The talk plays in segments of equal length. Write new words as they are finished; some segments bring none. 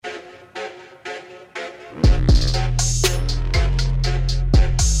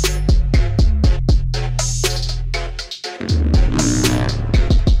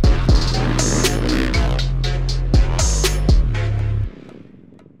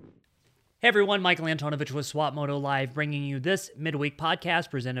Hey everyone, Michael Antonovich with Swap Moto Live, bringing you this midweek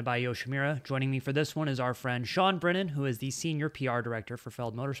podcast presented by Yoshimura. Joining me for this one is our friend Sean Brennan, who is the Senior PR Director for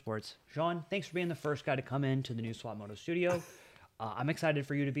Feld Motorsports. Sean, thanks for being the first guy to come into the new Swap Moto studio. I'm excited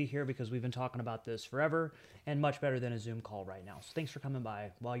for you to be here because we've been talking about this forever, and much better than a Zoom call right now. So thanks for coming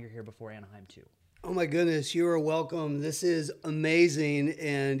by while you're here before Anaheim too. Oh my goodness, you are welcome. This is amazing.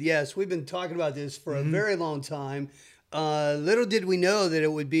 And yes, we've been talking about this for a very long time. Little did we know that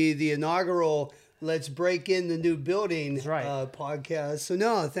it would be the inaugural Let's Break in the New Building podcast. So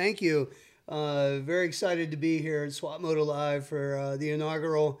no, thank you. Very excited to be here at Swap Moto Live for the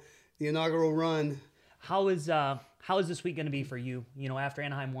inaugural run. How is this week going to be for you? You know, after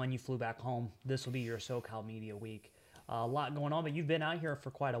Anaheim won, you flew back home. This will be your SoCal Media Week. A lot going on, but you've been out here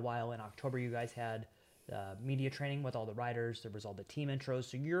for quite a while. In October, you guys had media training with all the riders. There was all the team intros,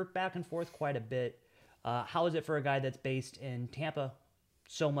 so you're back and forth quite a bit. How is it for a guy that's based in Tampa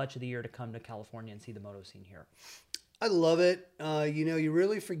so much of the year to come to California and see the moto scene here? I love it. You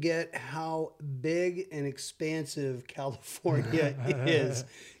really forget how big and expansive California is.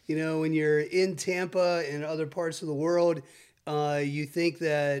 You know, when you're in Tampa and other parts of the world, you think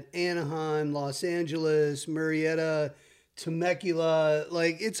that Anaheim, Los Angeles, Murrieta, Temecula,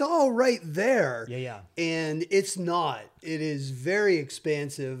 like it's all right there. Yeah. And it's not. It is very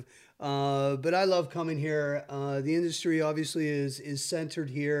expansive. But I love coming here. The industry obviously is centered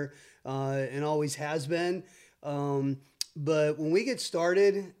here and always has been. But when we get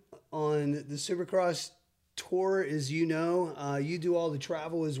started on the Supercross tour, as you know, you do all the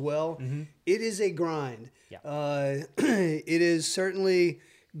travel as well. It is a grind. Yeah. It is certainly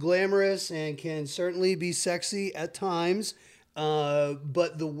glamorous and can certainly be sexy at times.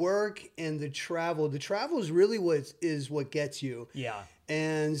 But the work and the travel is really what gets you. Yeah.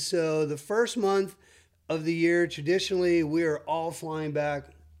 And so the first month of the year, traditionally, we are all flying back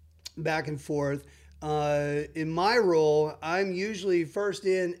and forth. In my role, I'm usually first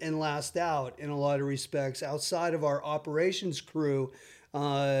in and last out in a lot of respects, outside of our operations crew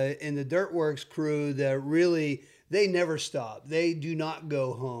and the Dirtworks crew that really, they never stop. They do not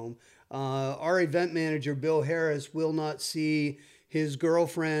go home. Our event manager, Bill Harris, will not see his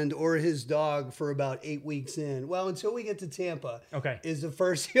girlfriend or his dog for about 8 weeks in. Well, until we get to Tampa, is the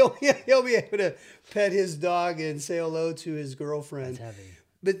first he'll be able to pet his dog and say hello to his girlfriend. That's heavy.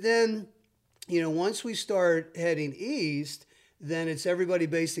 But then, you know, once we start heading east, then it's everybody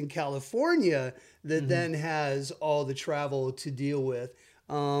based in California that then has all the travel to deal with.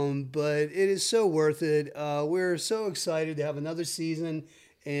 But it is so worth it. We're so excited to have another season.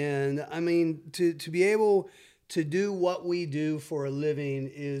 And I mean, to be able to do what we do for a living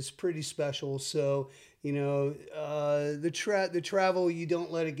is pretty special. So, you know, the travel, you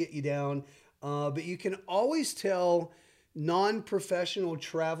don't let it get you down. But you can always tell non-professional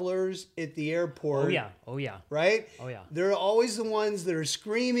travelers at the airport. Oh yeah. Right? Oh yeah. They're always the ones that are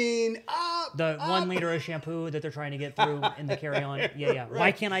screaming, up! The 1 liter of shampoo that they're trying to get through in the carry-on. Yeah. Right.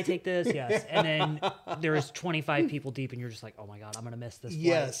 Why can't I take this? Yes. And then there's 25 people deep and you're just like, oh my God, I'm going to miss this flight.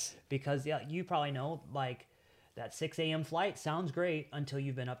 Yes. Because you probably know, like, that 6 a.m. flight sounds great until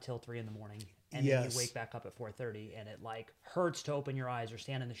you've been up till 3 in the morning. And then you wake back up at 4:30 and it like hurts to open your eyes or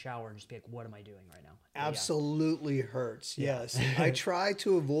stand in the shower and just be like, what am I doing right now? Absolutely hurts. Yes. I try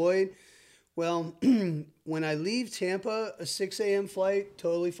to avoid, well, when I leave Tampa, a 6 a.m. flight,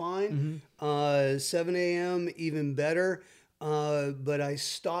 totally fine. 7 a.m., even better. But I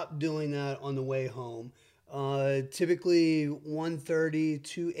stopped doing that on the way home. Typically 1:30,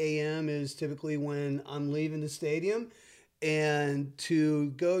 2 a.m. is typically when I'm leaving the stadium. And to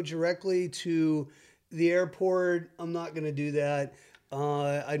go directly to the airport, I'm not going to do that.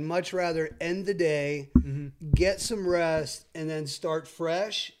 I'd much rather end the day, get some rest, and then start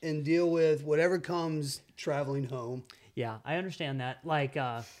fresh and deal with whatever comes traveling home. Yeah, I understand that. Like,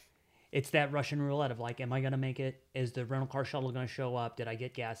 it's that Russian roulette of like, am I going to make it? Is the rental car shuttle going to show up? Did I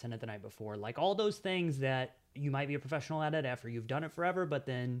get gas in it the night before? Like all those things that you might be a professional at it after you've done it forever, but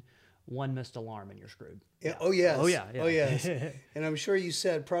then one missed alarm and you're screwed. Yeah. Oh, yes. Oh, yeah. Oh, yes. And I'm sure you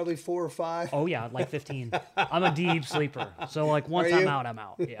said probably 4 or 5. Oh, yeah, like 15. I'm a deep sleeper. So, like, once I'm out, I'm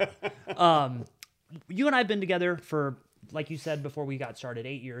out. Yeah. You and I have been together for, like you said before we got started,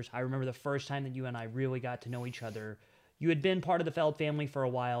 8 years. I remember the first time that you and I really got to know each other. You had been part of the Feld family for a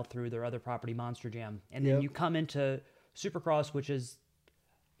while through their other property, Monster Jam. And then you come into Supercross, which is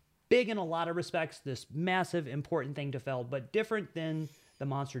big in a lot of respects, this massive, important thing to Feld, but different than the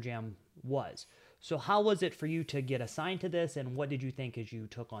Monster Jam was. So how was it for you to get assigned to this, and what did you think as you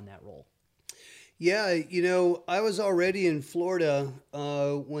took on that role? Yeah, you know, I was already in Florida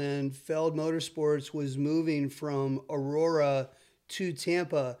when Feld Motorsports was moving from Aurora to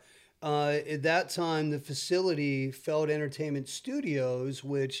Tampa. At that time, the facility, Feld Entertainment Studios,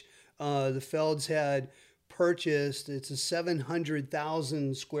 which the Felds had purchased, it's a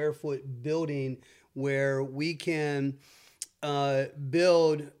 700,000 square foot building where we can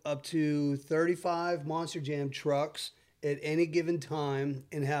build up to 35 Monster Jam trucks at any given time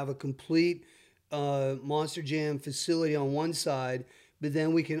and have a complete Monster Jam facility on one side. But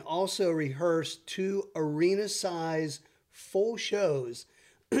then we can also rehearse 2 arena-size full shows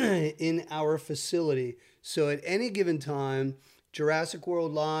in our facility. So at any given time, Jurassic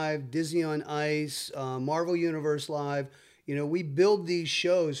World Live, Disney on Ice, Marvel Universe Live, you know, we build these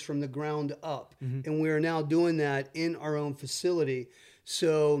shows from the ground up. And we are now doing that in our own facility.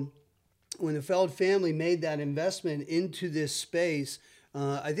 So when the Feld family made that investment into this space,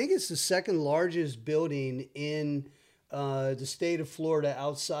 I think it's the second largest building in the state of Florida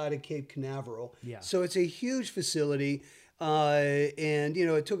outside of Cape Canaveral. Yeah. So it's a huge facility. And, you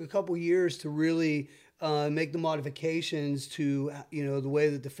know, it took a couple years to really make the modifications to, you know, the way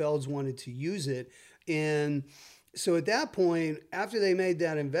that the Felds wanted to use it. And so at that point, after they made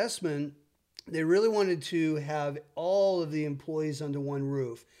that investment, they really wanted to have all of the employees under one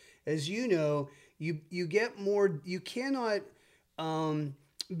roof. As you know, you get more, you cannot,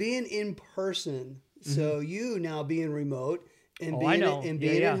 being in person, so you now being remote and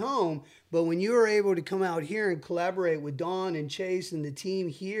being at home, but when you are able to come out here and collaborate with Don and Chase and the team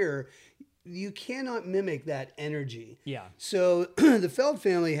here, you cannot mimic that energy. Yeah. So the Feld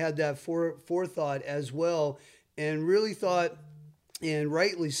family had that forethought as well, and really thought, and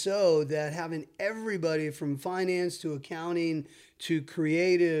rightly so, that having everybody from finance to accounting to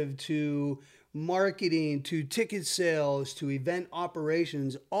creative to marketing to ticket sales to event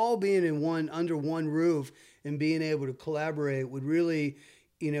operations all being in under one roof and being able to collaborate would really,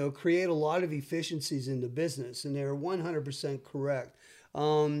 you know, create a lot of efficiencies in the business. And they're 100% correct.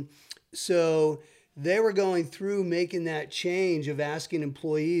 So they were going through making that change of asking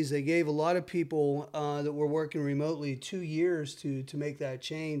employees. They gave a lot of people that were working remotely 2 years to make that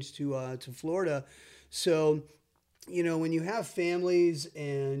change to Florida. So, you know, when you have families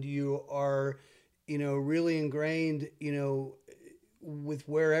and you are, you know, really ingrained, you know, with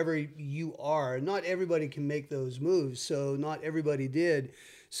wherever you are, not everybody can make those moves. So not everybody did.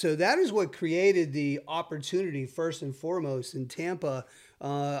 So that is what created the opportunity first and foremost in Tampa.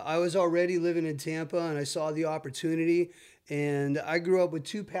 I was already living in Tampa and I saw the opportunity, and I grew up with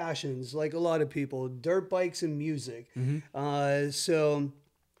 2 passions, like a lot of people, dirt bikes and music. So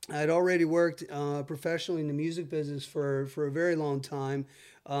I'd already worked professionally in the music business for a very long time.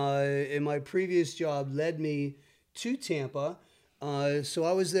 And my previous job led me to Tampa. So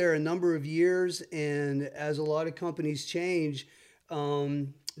I was there a number of years, and as a lot of companies change,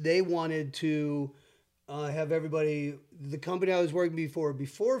 they wanted to have everybody, the company I was working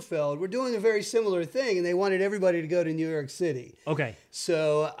before Feld, we're doing a very similar thing, and they wanted everybody to go to New York City. Okay.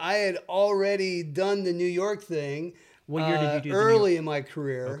 So I had already done the New York thing. What year did you do early in my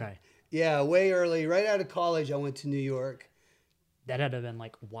career. Okay. Yeah, way early. Right out of college, I went to New York. That had to have been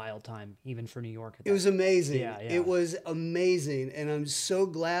like wild time, even for New York. It was amazing. Yeah. It was amazing, and I'm so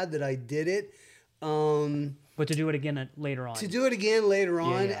glad that I did it. But to do it again later on. To do it again later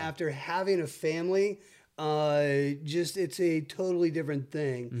on, yeah. after having a family, just it's a totally different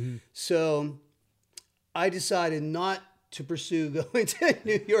thing. So I decided not to pursue going to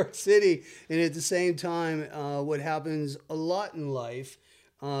New York City, and at the same time, what happens a lot in life,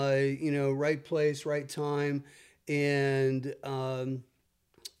 you know, right place, right time. And,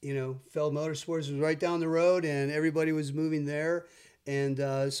 you know, Feld Motorsports was right down the road and everybody was moving there. And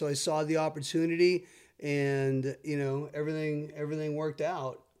so I saw the opportunity and, you know, everything worked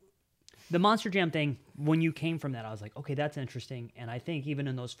out. The Monster Jam thing, when you came from that, I was like, okay, that's interesting. And I think even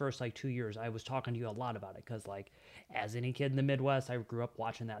in those first like 2 years, I was talking to you a lot about it because like as any kid in the Midwest, I grew up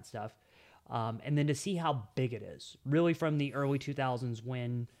watching that stuff. And then to see how big it is, really from the early 2000s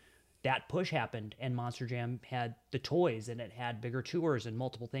when that push happened and Monster Jam had the toys and it had bigger tours and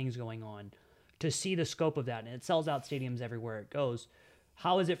multiple things going on, to see the scope of that, and it sells out stadiums everywhere it goes.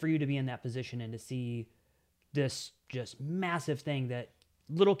 How is it for you to be in that position and to see this just massive thing that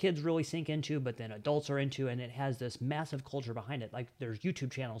little kids really sink into, but then adults are into, and it has this massive culture behind it? Like there's YouTube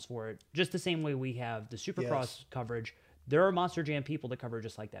channels for it, just the same way we have the Supercross coverage. There are Monster Jam people that cover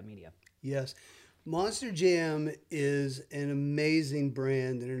just like that media. Yes. Monster Jam is an amazing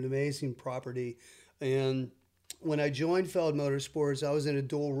brand and an amazing property. And when I joined Feld Motorsports, I was in a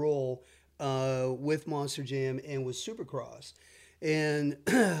dual role with Monster Jam and with Supercross. And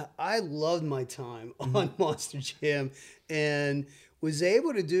I loved my time on Monster Jam and was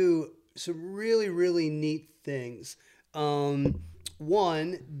able to do some really, really neat things. One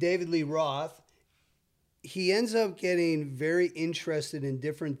one, David Lee Roth, he ends up getting very interested in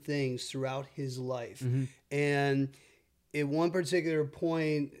different things throughout his life. And at one particular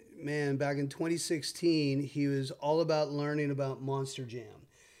point, man, back in 2016, he was all about learning about Monster Jam.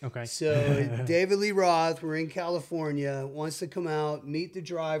 Okay. So David Lee Roth, we're in California, wants to come out, meet the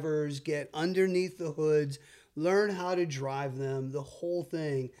drivers, get underneath the hoods, learn how to drive them, the whole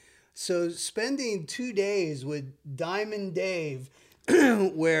thing. So spending 2 days with Diamond Dave,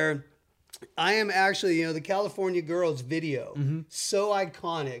 where I am actually, the California Girls video, so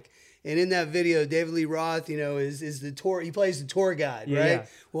iconic. And in that video, David Lee Roth, is the tour. He plays the tour guide, right? Yeah.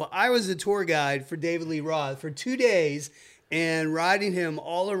 Well, I was the tour guide for David Lee Roth for 2 days, and riding him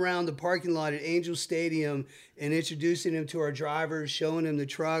all around the parking lot at Angel Stadium and introducing him to our drivers, showing him the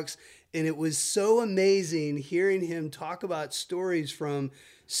trucks. And it was so amazing hearing him talk about stories from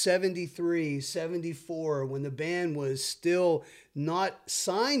 73, 74, when the band was still not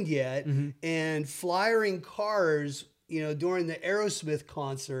signed yet, and flyering cars, during the Aerosmith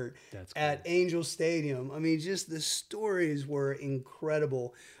concert at Angel Stadium. I mean, just the stories were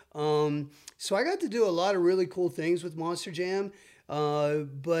incredible. So I got to do a lot of really cool things with Monster Jam.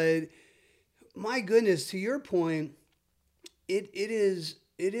 But my goodness, to your point, it is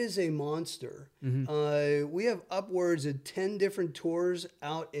a monster. We have upwards of 10 different tours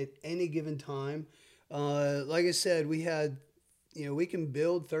out at any given time. Like I said, we can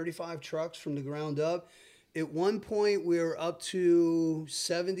build 35 trucks from the ground up. At one point, we were up to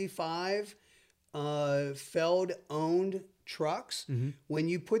 75 Feld-owned trucks. When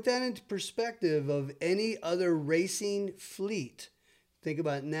you put that into perspective of any other racing fleet, think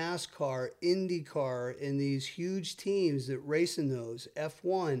about NASCAR, IndyCar, and these huge teams that race in those,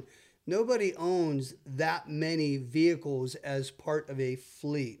 F1. Nobody owns that many vehicles as part of a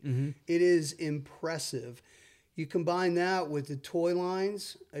fleet. It is impressive. You combine that with the toy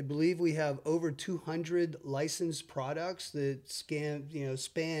lines. I believe we have over 200 licensed products that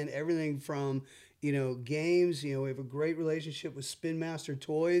span everything from, games. We have a great relationship with Spin Master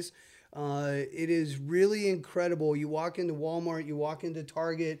Toys. It is really incredible. You walk into Walmart, you walk into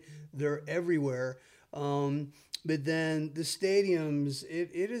Target, they're everywhere. But then the stadiums,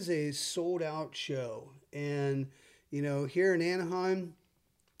 it is a sold out show. And, here in Anaheim,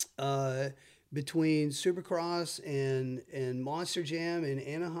 between Supercross and Monster Jam in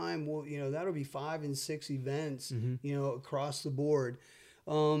Anaheim, that'll be 5 and 6 events, across the board.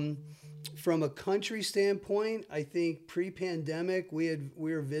 From a country standpoint, I think pre-pandemic we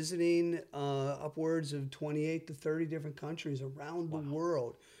were visiting upwards of 28 to 30 different countries around the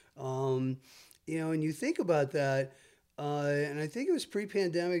world. And you think about that, and I think it was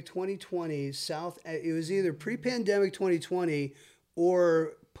pre-pandemic 2020 it was either pre-pandemic 2020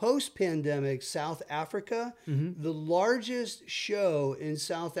 or post-pandemic South Africa. The largest show in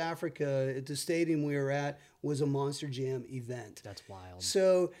South Africa at the stadium we were at was a Monster Jam event. That's wild.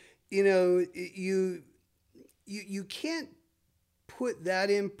 So, you can't put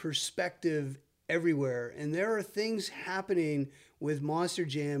that in perspective everywhere. And there are things happening with Monster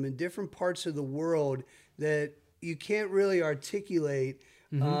Jam in different parts of the world that you can't really articulate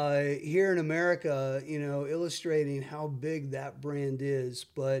here in America, illustrating how big that brand is.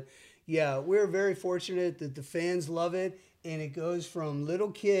 But yeah, we're very fortunate that the fans love it, and it goes from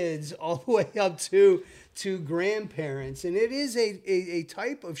little kids all the way up to grandparents. And it is a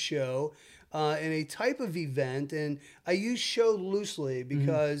type of show and a type of event. And I use show loosely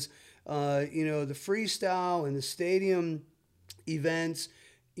because, the freestyle and the stadium events,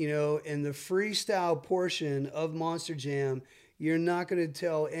 and the freestyle portion of Monster Jam, you're not going to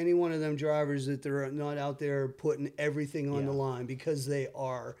tell any one of them drivers that they're not out there putting everything on the line, because they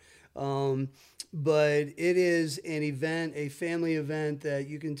are. But it is an event, a family event that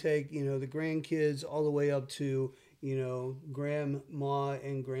you can take, the grandkids all the way up to, grandma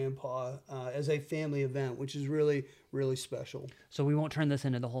and grandpa as a family event, which is really, really special. So we won't turn this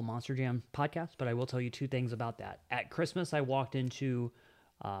into the whole Monster Jam podcast, but I will tell you 2 things about that. At Christmas, I walked into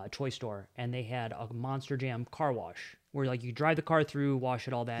a toy store, and they had a Monster Jam car wash where you drive the car through, wash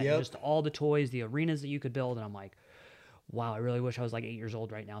it, all that, and just all the toys, the arenas that you could build. And I'm like, wow, I really wish I was 8 years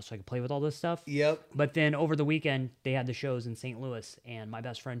old right now so I could play with all this stuff. But then over the weekend, they had the shows in St. Louis, and my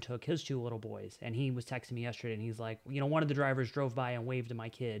best friend took his 2 little boys, and he was texting me yesterday, and he's like, one of the drivers drove by and waved to my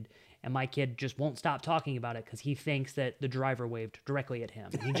kid, and my kid just won't stop talking about it because he thinks that the driver waved directly at him.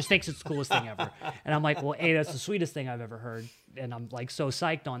 And he just thinks it's the coolest thing ever. And I'm like, well, A, that's the sweetest thing I've ever heard, and I'm so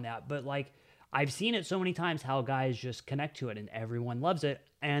psyched on that. But I've seen it so many times how guys just connect to it, and everyone loves it,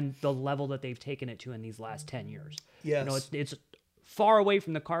 and the level that they've taken it to in these last 10 years. Yes. It's far away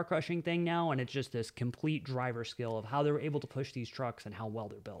from the car crushing thing now, and it's just this complete driver skill of how they're able to push these trucks and how well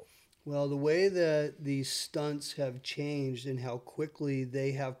they're built. Well, the way that these stunts have changed and how quickly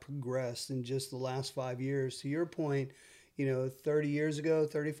they have progressed in just the last 5 years, to your point, 30 years ago,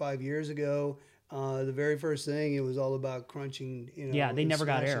 35 years ago, the very first thing, it was all about crunching, Yeah, they never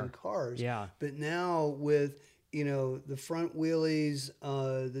got air. Cars. Yeah. But now with, the front wheelies,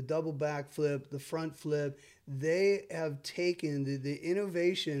 the double backflip, the front flip, they have taken the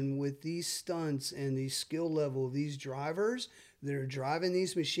innovation with these stunts and the skill level of these drivers that are driving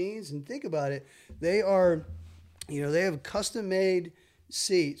these machines. And think about it, they are, they have custom made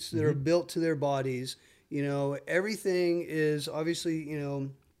seats that are built to their bodies. Everything is obviously,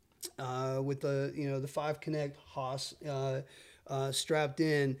 with the 5 Connect Haas strapped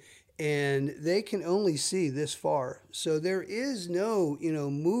in, and they can only see this far. So there is no,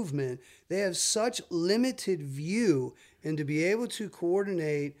 movement. They have such limited view, and to be able to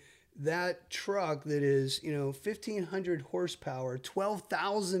coordinate that truck that is, 1,500 horsepower,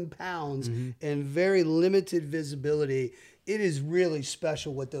 12,000 pounds, and very limited visibility, it is really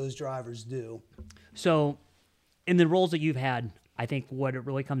special what those drivers do. So in the roles that you've had, I think what it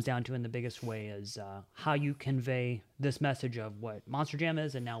really comes down to in the biggest way is how you convey this message of what Monster Jam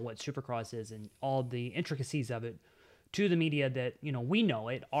is and now what Supercross is and all the intricacies of it to the media that, we know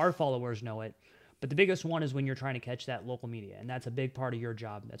it, our followers know it. But the biggest one is when you're trying to catch that local media, and that's a big part of your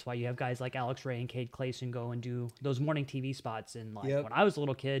job. That's why you have guys like Alex Ray and Cade Clayson go and do those morning TV spots. And when I was a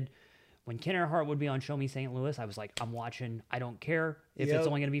little kid, when Ken Earhart would be on Show Me St. Louis, I was like, I'm watching. I don't care if it's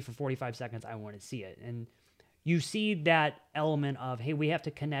only going to be for 45 seconds. I want to see it. And you see that element of, hey, we have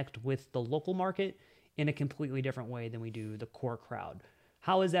to connect with the local market in a completely different way than we do the core crowd.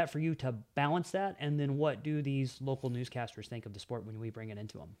 How is that for you to balance that? And then what do these local newscasters think of the sport when we bring it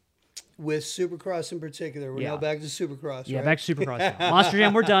into them? With Supercross in particular. We're now back to Supercross, Yeah, right? back to Supercross now. Monster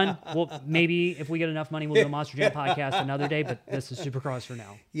Jam, we're done. Well, maybe if we get enough money, we'll do a Monster Jam podcast another day, but this is Supercross for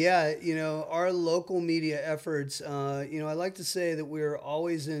now. Yeah, our local media efforts, I like to say that we're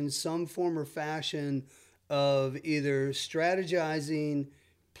always in some form or fashion of either strategizing,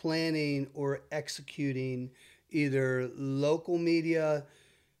 planning, or executing either local media,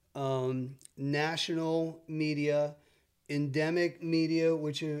 national media, endemic media,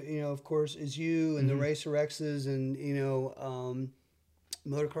 which, of course, is you and the Racer X's and,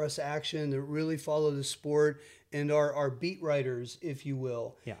 Motocross Action that really follow the sport and our beat writers, if you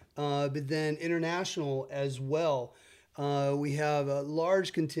will. Yeah. But then international as well. We have a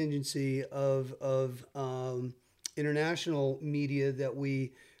large contingency of international media that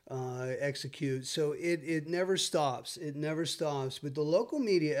we execute. So it never stops. It never stops. But the local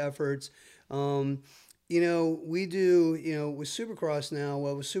media efforts, we do, with Supercross now,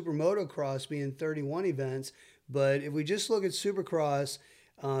 well, with Super Motocross being 31 events, but if we just look at Supercross,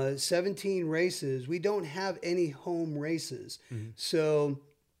 17 races, we don't have any home races. So,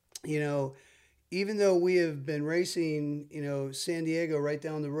 even though we have been racing, San Diego right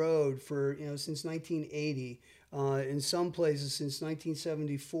down the road for, since 1980, in some places since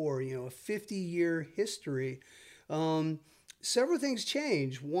 1974, a 50-year history, several things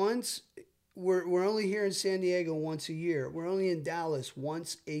change. Once, we're only here in San Diego once a year. We're only in Dallas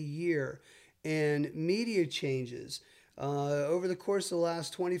once a year. And media changes. Over the course of the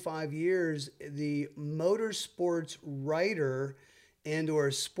last 25 years, the motorsports writer and or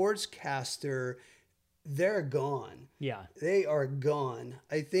sportscaster, they're gone. Yeah. They are gone.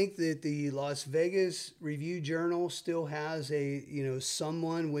 I think that the Las Vegas Review-Journal still has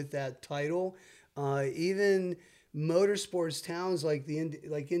someone with that title. Even motorsports towns like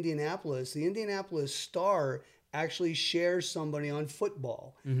Indianapolis, the Indianapolis Star actually shares somebody on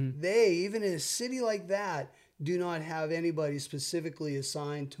football. They, even in a city like that, do not have anybody specifically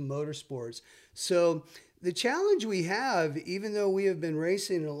assigned to motorsports. So the challenge we have, even though we have been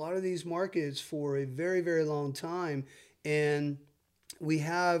racing in a lot of these markets for a very, very long time, and we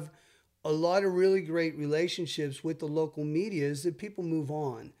have a lot of really great relationships with the local media, is that people move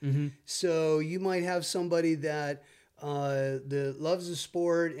on. So you might have somebody that loves the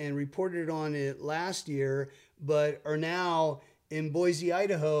sport and reported on it last year, but are now in Boise,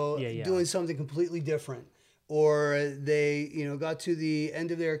 Idaho, doing something completely different. Or they, got to the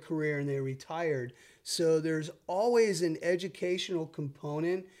end of their career and they retired. So there's always an educational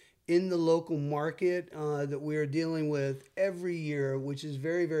component in the local market that we're dealing with every year, which is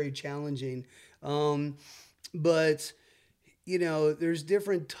very, very challenging. But there's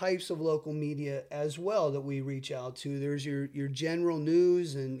different types of local media as well that we reach out to. There's your general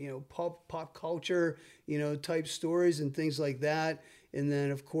news and, pop culture, type stories and things like that. And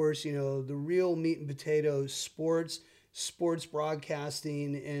then, of course, the real meat and potatoes, sports sports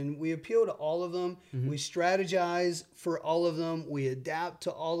broadcasting, and we appeal to all of them. We strategize for all of them. We adapt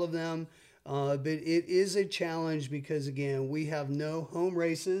to all of them. But it is a challenge because, again, we have no home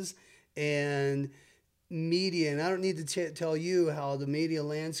races and media. And I don't need to tell you how the media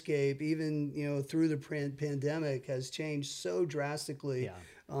landscape, even, through the pandemic, has changed so drastically.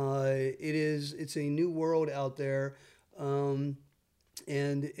 It's a new world out there.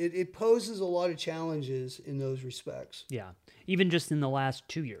 And it poses a lot of challenges in those respects. Yeah. Even just in the last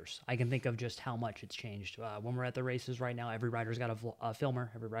 2 years, I can think of just how much it's changed. When we're at the races right now, every rider's got a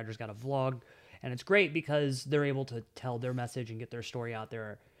filmer, every rider's got a vlog, and it's great because they're able to tell their message and get their story out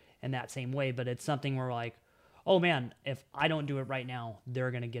there in that same way. But it's something where like, oh man, if I don't do it right now,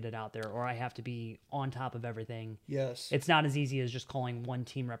 they're going to get it out there, or I have to be on top of everything. Yes. It's not as easy as just calling one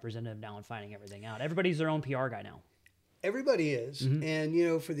team representative now and finding everything out. Everybody's their own PR guy now. Everybody is.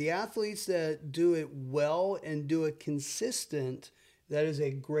 And, for the athletes that do it well and do it consistent, that is a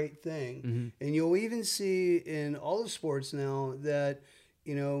great thing. And you'll even see in all of sports now that,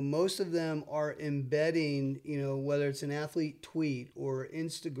 most of them are embedding, whether it's an athlete tweet or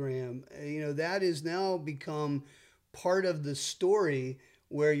Instagram, that has now become part of the story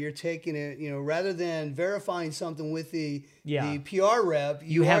where you're taking it, rather than verifying something with the PR rep,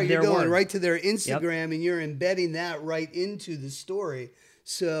 you're going right to their Instagram and you're embedding that right into the story.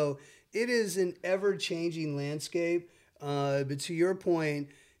 So it is an ever-changing landscape. But to your point,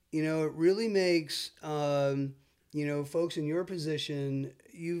 it really makes, folks in your position,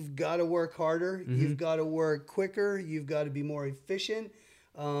 you've got to work harder. You've got to work quicker. You've got to be more efficient.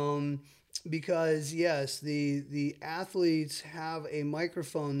 Because yes, the athletes have a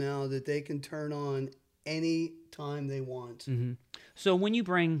microphone now that they can turn on any time they want. So when you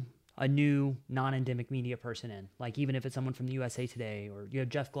bring a new non-endemic media person in, like even if it's someone from the USA Today, or you have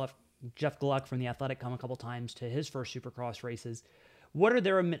Jeff Gluck from The Athletic come a couple times to his first Supercross races, what are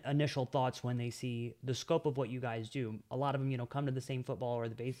their initial thoughts when they see the scope of what you guys do? A lot of them, come to the same football or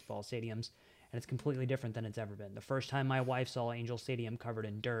the baseball stadiums, and it's completely different than it's ever been. The first time my wife saw Angel Stadium covered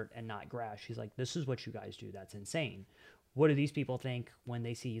in dirt and not grass, she's like, this is what you guys do. That's insane. What do these people think when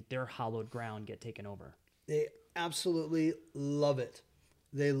they see their hallowed ground get taken over? They absolutely love it.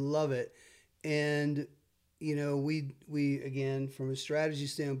 They love it. And, we again, from a strategy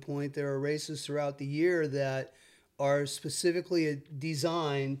standpoint, there are races throughout the year that are specifically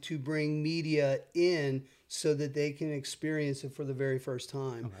designed to bring media in so that they can experience it for the very first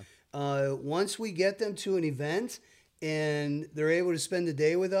time. Once we get them to an event and they're able to spend the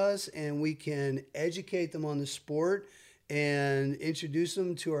day with us and we can educate them on the sport and introduce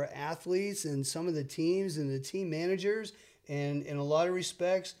them to our athletes and some of the teams and the team managers, and in a lot of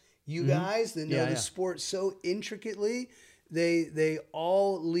respects, you guys that know the sport so intricately, they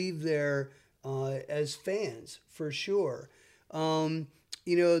all leave there as fans for sure.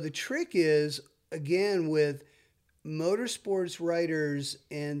 The trick is, again, with motorsports writers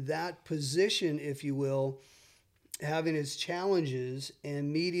and that position, if you will, having its challenges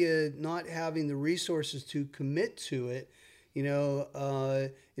and media not having the resources to commit to it.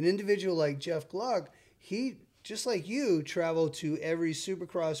 An individual like Jeff Gluck, he, just like you, traveled to every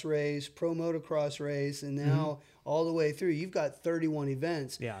Supercross race, pro motocross race, and now all the way through. You've got 31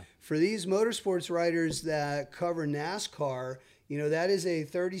 events. For these motorsports writers that cover NASCAR, that is a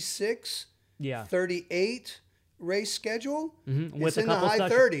 36, 38 race schedule. With in the high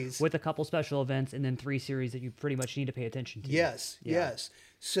 30s. With a couple special events and then 3 series that you pretty much need to pay attention to. Yes.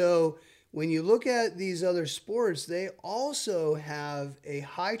 So when you look at these other sports, they also have a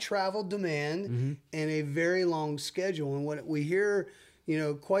high travel demand and a very long schedule. And what we hear,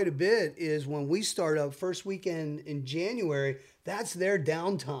 quite a bit is when we start up first weekend in January, that's their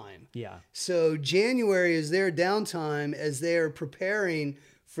downtime. So January is their downtime as they're preparing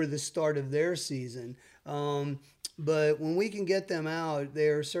for the start of their season. But when we can get them out, they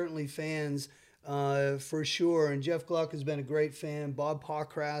are certainly fans for sure. And Jeff Gluck has been a great fan. Bob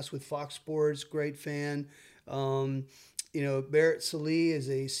Pockrass with Fox Sports, great fan. Barrett Sallee is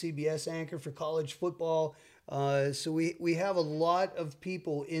a CBS anchor for college football. So we have a lot of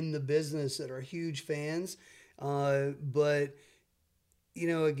people in the business that are huge fans. But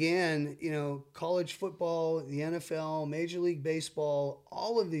college football, the NFL, Major League Baseball,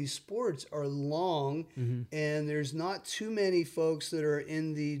 all of these sports are long, and there's not too many folks that are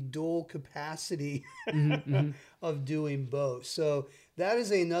in the dual capacity of doing both. So that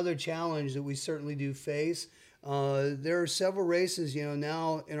is another challenge that we certainly do face. There are several races,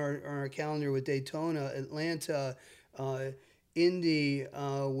 now in our calendar with Daytona, Atlanta, Indy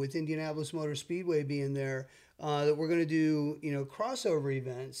with Indianapolis Motor Speedway being there, that we're going to do, crossover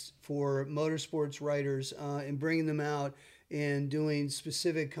events for motorsports writers and bringing them out and doing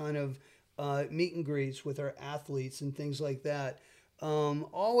specific kind of meet and greets with our athletes and things like that.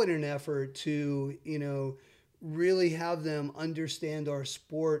 All in an effort to, really have them understand our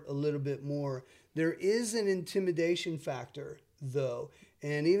sport a little bit more. There is an intimidation factor, though.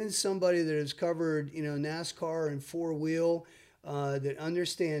 And even somebody that has covered, NASCAR and four-wheel, that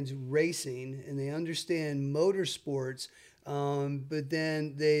understands racing and they understand motorsports, but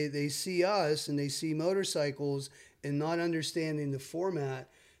then they see us and they see motorcycles and not understanding the format,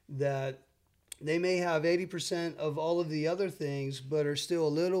 that they may have 80% of all of the other things, but are still a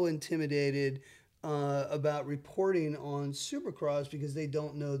little intimidated about reporting on Supercross because they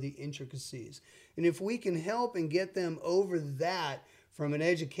don't know the intricacies. And if we can help and get them over that from an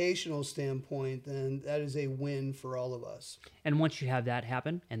educational standpoint, then that is a win for all of us. And once you have that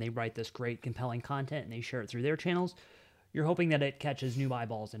happen and they write this great, compelling content and they share it through their channels, you're hoping that it catches new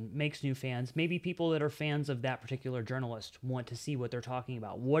eyeballs and makes new fans. Maybe people that are fans of that particular journalist want to see what they're talking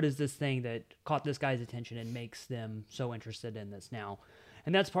about. What is this thing that caught this guy's attention and makes them so interested in this now?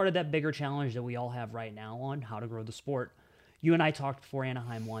 And that's part of that bigger challenge that we all have right now on how to grow the sport. You and I talked before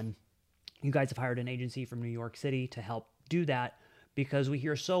Anaheim won. You guys have hired an agency from New York City to help do that, because we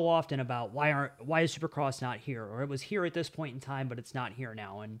hear so often about why is Supercross not here? Or it was here at this point in time, but it's not here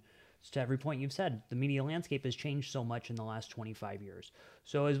now. And to every point you've said, the media landscape has changed so much in the last 25 years.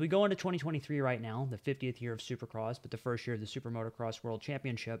 So as we go into 2023 right now, the 50th year of Supercross, but the first year of the Super Motocross World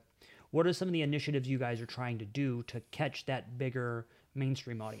Championship, what are some of the initiatives you guys are trying to do to catch that bigger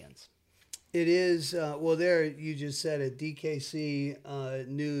mainstream audience? It is, there you just said it, DKC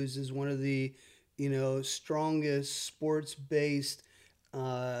News is one of the, strongest sports-based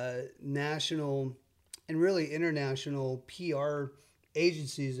national and really international PR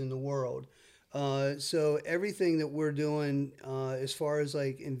agencies in the world. So everything that we're doing as far as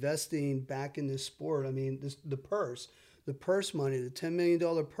like investing back in this sport, I mean, the purse money, the $10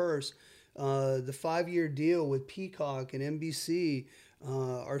 million purse, the 5-year deal with Peacock and NBC,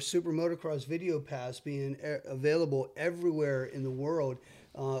 our Super Motocross Video Pass being available everywhere in the world.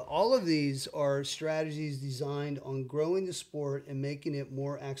 All of these are strategies designed on growing the sport and making it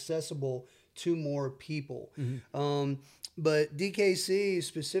more accessible to more people. Mm-hmm. But DKC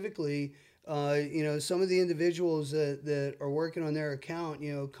specifically, some of the individuals that are working on their account,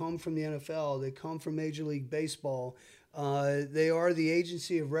 come from the NFL, they come from Major League Baseball. They are the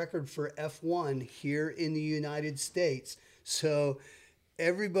agency of record for F1 here in the United States. So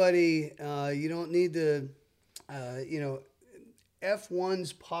everybody, you don't need to,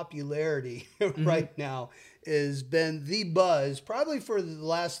 F1's popularity right now has been the buzz probably for the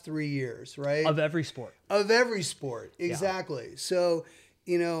last 3 years, right? Of every sport. Of every sport, exactly. Yeah. So,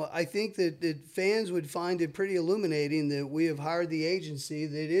 I think that fans would find it pretty illuminating that we have hired the agency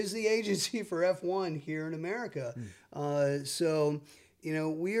that is the agency for F1 here in America.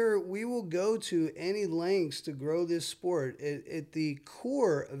 We will go to any lengths to grow this sport. At the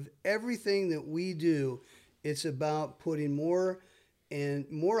core of everything that we do, it's about putting more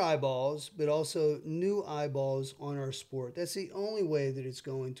eyeballs, but also new eyeballs on our sport. That's the only way that it's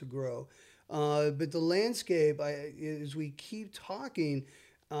going to grow. But the landscape, as we keep talking,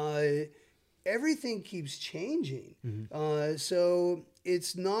 everything keeps changing. Mm-hmm. So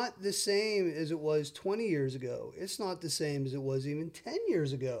it's not the same as it was 20 years ago. It's not the same as it was even 10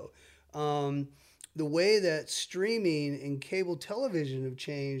 years ago. The way that streaming and cable television have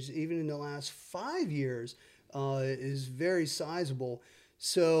changed, even in the last 5 years, is very sizable.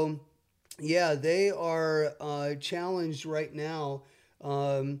 So, they are challenged right now,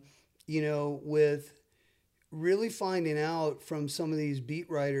 with really finding out from some of these beat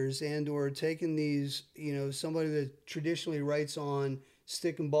writers and or taking these, somebody that traditionally writes on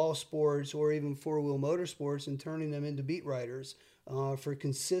stick and ball sports or even four-wheel motorsports and turning them into beat writers for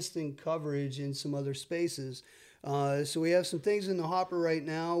consistent coverage in some other spaces. So we have some things in the hopper right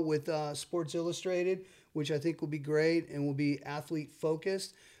now with Sports Illustrated, which I think will be great and will be athlete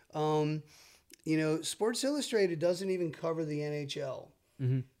focused. Sports Illustrated doesn't even cover the NHL.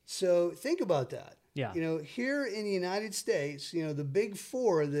 Mm-hmm. So think about that. Yeah. Here in the United States, the big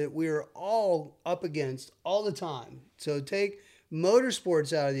four that we're all up against all the time. So take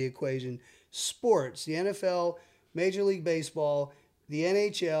motorsports out of the equation, sports, the NFL, Major League Baseball, the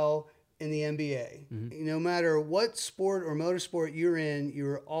NHL, and the NBA. Mm-hmm. No matter what sport or motorsport you're in,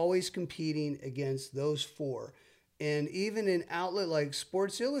 you're always competing against those four. And even an outlet like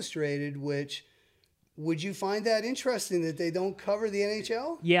Sports Illustrated, which, would you find that interesting that they don't cover the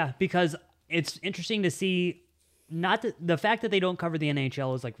NHL? Yeah, because it's interesting to see not the fact that they don't cover the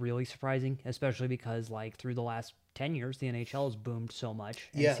NHL is like really surprising, especially because like through the last 10 years, the NHL has boomed so much.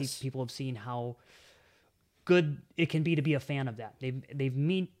 And Yes. people have seen how good it can be to be a fan of that. They've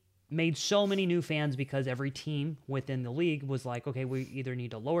made so many new fans because every team within the league was like, okay, we either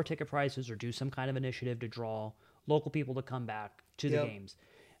need to lower ticket prices or do some kind of initiative to draw local people to come back to the games.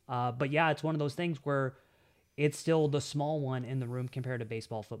 But yeah, it's one of those things where it's still the small one in the room compared to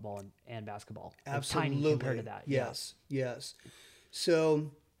baseball, football, and basketball. Absolutely. Tiny compared to that. Yes, yes. So,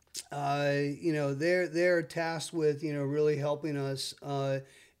 they're tasked with, really helping us. And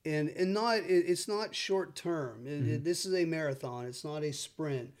it's not short term. This is a marathon. It's not a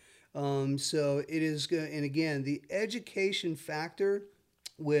sprint. So it is good. And again, the education factor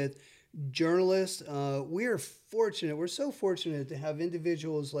with journalists, we are fortunate. We're so fortunate to have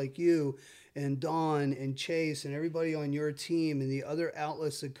individuals like you and Don and Chase and everybody on your team and the other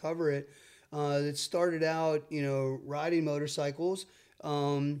outlets that cover it, that started out, riding motorcycles,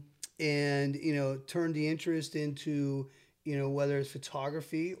 and, turned the interest into, whether it's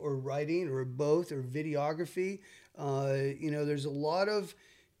photography or writing or both or videography. There's a lot of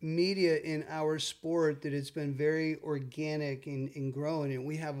media in our sport that it's been very organic and growing, and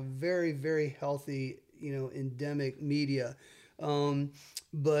we have a very, very healthy, endemic media.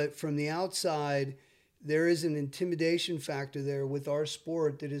 But from the outside, there is an intimidation factor there with our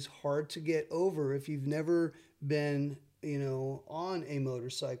sport that is hard to get over if you've never been, on a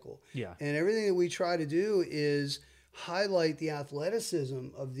motorcycle. Yeah. And everything that we try to do is highlight the athleticism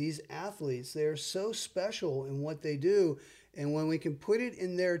of these athletes. They are so special in what they do. And when we can put it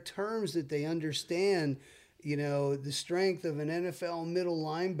in their terms that they understand, the strength of an NFL middle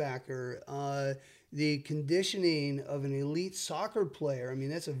linebacker, the conditioning of an elite soccer player. I mean,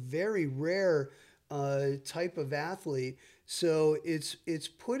 that's a very rare type of athlete. So it's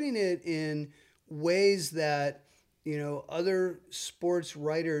putting it in ways that, other sports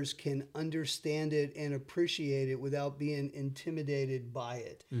writers can understand it and appreciate it without being intimidated by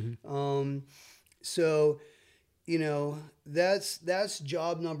it. Mm-hmm. That's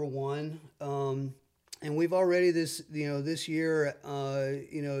job number one. And we've already this year,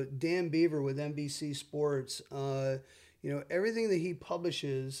 Dan Beaver with NBC Sports, everything that he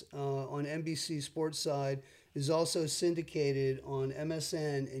publishes on NBC Sports side is also syndicated on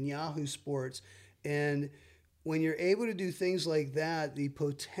MSN and Yahoo Sports. And when you're able to do things like that, the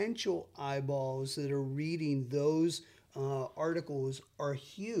potential eyeballs that are reading those articles are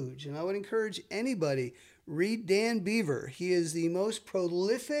huge. And I would encourage anybody, read Dan Beaver. He is the most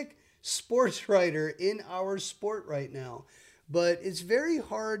prolific sports writer in our sport right now. But it's very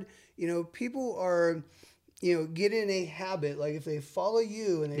hard. People are, get in a habit. Like if they follow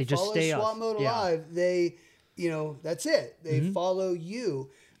you and they follow SWAT Mode Alive, they, that's it. They follow you.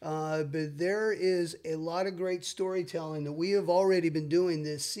 But there is a lot of great storytelling that we have already been doing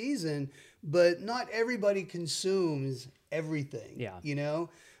this season, but not everybody consumes everything. Yeah.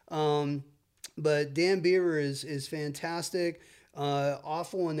 But Dan Beaver is fantastic.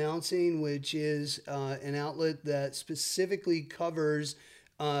 Awful Announcing, which is an outlet that specifically covers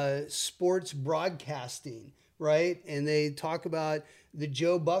sports broadcasting, right? And they talk about the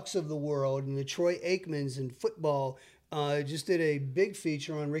Joe Bucks of the world and the Troy Aikmans in football. Just did a big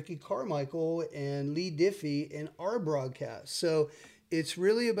feature on Ricky Carmichael and Lee Diffie in our broadcast. So it's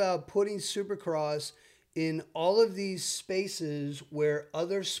really about putting Supercross in all of these spaces where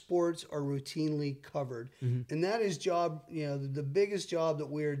other sports are routinely covered. Mm-hmm. And that is the biggest job that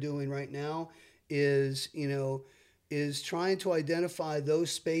we're doing right now is trying to identify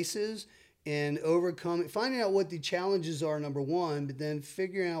those spaces and finding out what the challenges are, number one, but then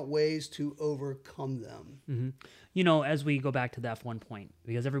figuring out ways to overcome them. Mm-hmm. As we go back to the F1 point,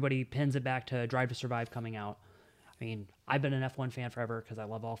 because everybody pins it back to Drive to Survive coming out. I mean, I've been an F1 fan forever because I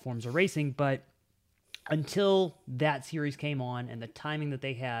love all forms of racing, but until that series came on and the timing that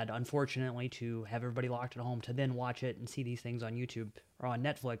they had, unfortunately, to have everybody locked at home to then watch it and see these things on YouTube or on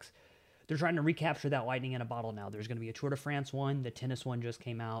Netflix, they're trying to recapture that lightning in a bottle now. There's going to be a Tour de France one. The tennis one just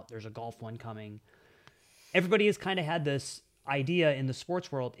came out. There's a golf one coming. Everybody has kind of had this idea in the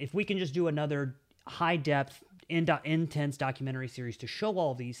sports world. If we can just do another high-depth, intense documentary series to show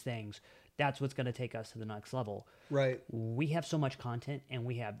all these things, that's what's going to take us to the next level. Right. We have so much content, and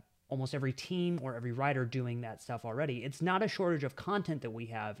we have almost every team or every writer doing that stuff already. It's not a shortage of content that we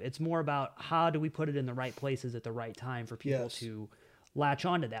have. It's more about how do we put it in the right places at the right time for people to latch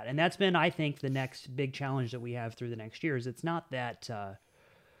onto that. And that's been, I think, the next big challenge that we have through the next years. It's not that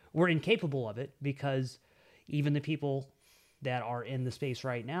we're incapable of it, because even the people that are in the space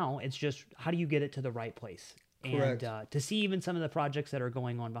right now, it's just how do you get it to the right place? Correct. And to see even some of the projects that are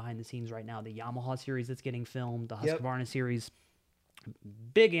going on behind the scenes right now, the Yamaha series that's getting filmed, the Husqvarna series,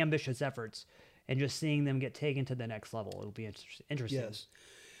 big ambitious efforts, and just seeing them get taken to the next level, it'll be interesting. Yes.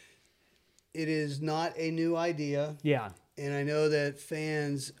 It is not a new idea. Yeah. And I know that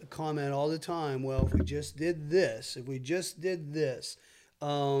fans comment all the time, well, if we just did this, if we just did this.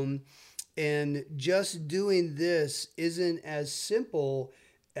 And just doing this isn't as simple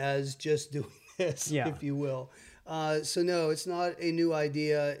as just doing this, if you will. So no, it's not a new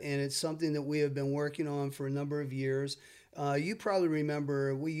idea, and it's something that we have been working on for a number of years. You probably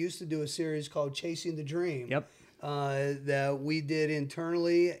remember we used to do a series called Chasing the Dream. Yep. That we did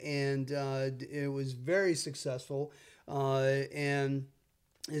internally, and it was very successful, and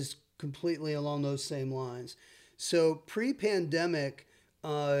is completely along those same lines. So pre-pandemic,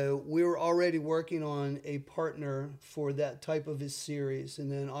 we were already working on a partner for that type of a series,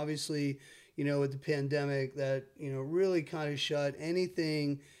 and then obviously, with the pandemic, that really kind of shut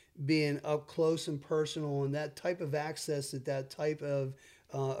anything being up close and personal, and that type of access that type of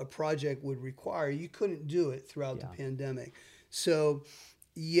a project would require. You couldn't do it throughout the pandemic. So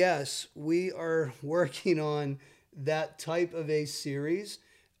yes, we are working on that type of a series,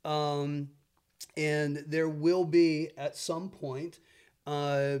 and there will be at some point,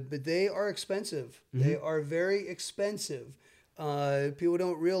 but they are expensive. Mm-hmm. They are very expensive. People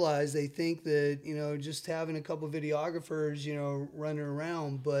don't realize, they think that, just having a couple of videographers, running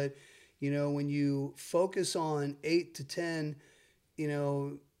around, but, when you focus on 8 to 10,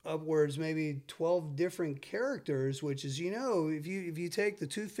 upwards, maybe 12 different characters, which is, if you take the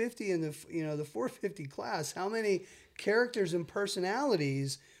 250 and the 450 class, how many characters and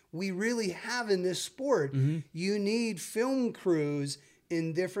personalities we really have in this sport. Mm-hmm. You need film crews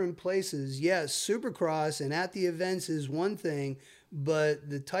in different places. Yes, Supercross and at the events is one thing, but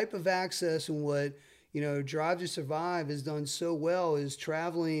the type of access and what, Drive to Survive has done so well is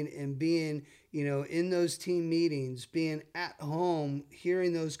traveling and being, in those team meetings, being at home,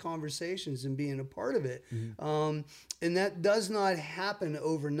 hearing those conversations and being a part of it. Mm-hmm. And that does not happen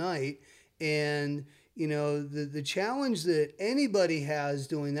overnight. And, the challenge that anybody has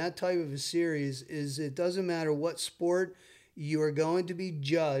doing that type of a series is it doesn't matter what sport, you are going to be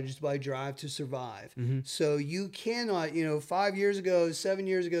judged by Drive to Survive. Mm-hmm. So you cannot, 5 years ago, 7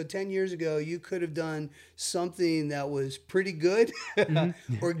 years ago, 10 years ago, you could have done something that was pretty good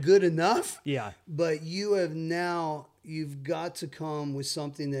mm-hmm. or good enough. Yeah. But you've got to come with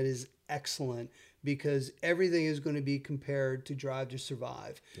something that is excellent, because everything is going to be compared to Drive to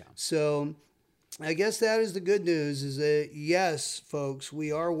Survive. Yeah. So I guess that is the good news, is that yes, folks,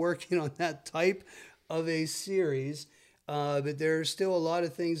 we are working on that type of a series. But there are still a lot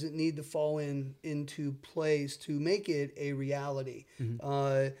of things that need to fall into place to make it a reality.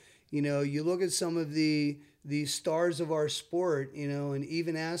 Mm-hmm. You look at some of the stars of our sport, and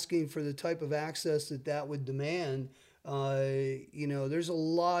even asking for the type of access that would demand, there's a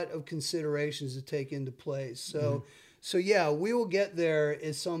lot of considerations to take into place. So, mm-hmm. so yeah, we will get there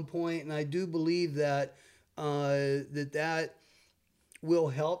at some point, and I do believe that that will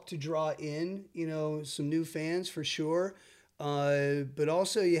help to draw in, some new fans for sure. But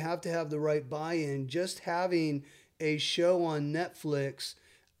also you have to have the right buy-in. Just having a show on Netflix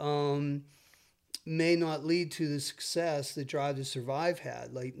may not lead to the success that Drive to Survive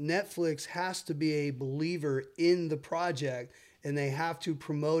had. Like, Netflix has to be a believer in the project, and they have to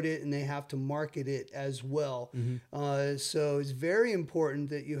promote it and they have to market it as well. Mm-hmm. So it's very important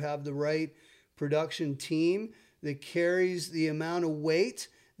that you have the right production team that carries the amount of weight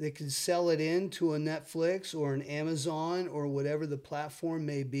that can sell it into a Netflix or an Amazon or whatever the platform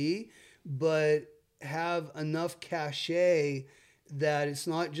may be, but have enough cachet that it's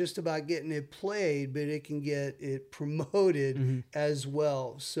not just about getting it played, but it can get it promoted mm-hmm. as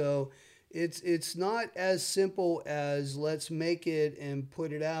well. So it's not as simple as let's make it and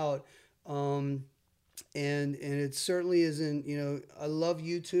put it out. And it certainly isn't, I love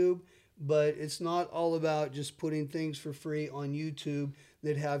YouTube, but it's not all about just putting things for free on YouTube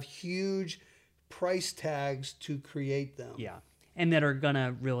that have huge price tags to create them. Yeah, and that are going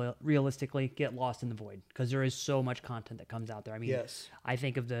to realistically get lost in the void, because there is so much content that comes out there. I mean, yes. I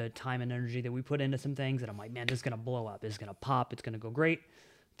think of the time and energy that we put into some things, and I'm like, man, this is going to blow up. This is going to pop. It's going to go great.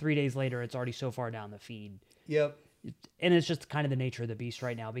 3 days later, it's already so far down the feed. Yep. And it's just kind of the nature of the beast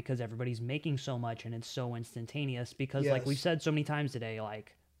right now, because everybody's making so much and it's so instantaneous, because yes. like we've said so many times today,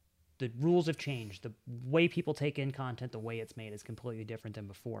 like, the rules have changed. The way people take in content, the way it's made is completely different than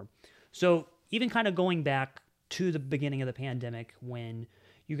before. So even kind of going back to the beginning of the pandemic, when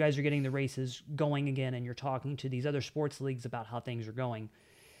you guys are getting the races going again and you're talking to these other sports leagues about how things are going,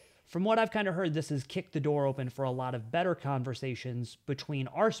 from what I've kind of heard, this has kicked the door open for a lot of better conversations between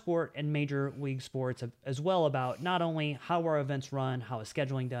our sport and major league sports as well, about not only how our events run, how is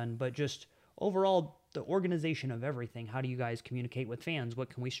scheduling done, but just overall the organization of everything. How do you guys communicate with fans? What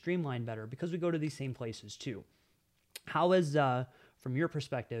can we streamline better? Because we go to these same places too. How has, from your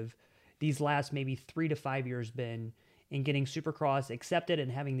perspective, these last maybe 3 to 5 years been in getting Supercross accepted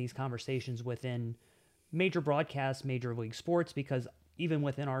and having these conversations within major broadcasts, major league sports? Because even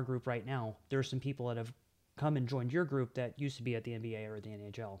within our group right now, there are some people that have come and joined your group that used to be at the NBA or the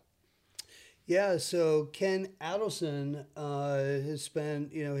NHL. Yeah, so Ken Adelson has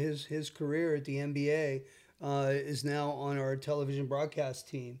spent, his career at the NBA, is now on our television broadcast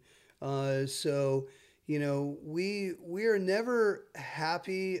team. So, we are never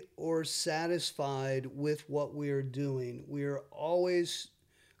happy or satisfied with what we are doing. We are always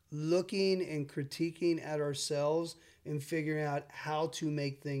looking and critiquing at ourselves and figuring out how to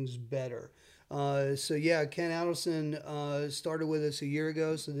make things better. So yeah, Ken Adelson started with us a year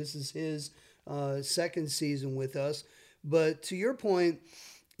ago, so this is his second season with us. But to your point,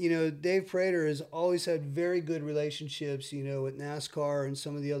 Dave Prater has always had very good relationships, with NASCAR and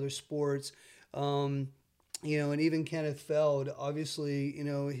some of the other sports. And even Kenneth Feld, obviously,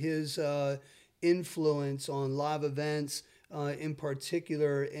 his influence on live events in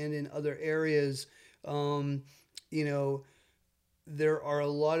particular and in other areas, there are a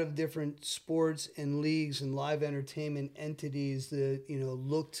lot of different sports and leagues and live entertainment entities that,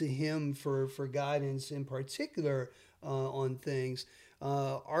 look to him for guidance in particular on things.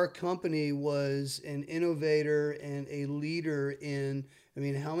 Our company was an innovator and a leader in,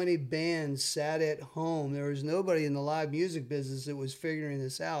 how many bands sat at home? There was nobody in the live music business that was figuring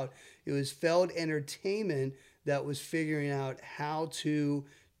this out. It was Feld Entertainment that was figuring out how to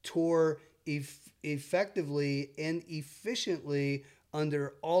tour effectively and efficiently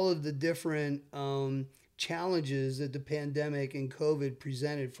under all of the different challenges that the pandemic and COVID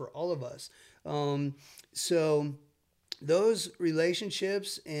presented for all of us. So those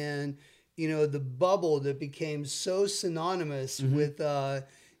relationships and, the bubble that became so synonymous with,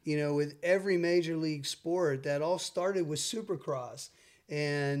 with every major league sport, that all started with Supercross.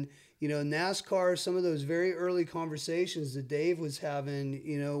 And, NASCAR, some of those very early conversations that Dave was having,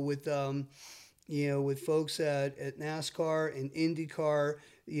 with folks at NASCAR and IndyCar,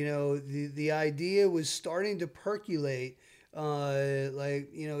 the idea was starting to percolate.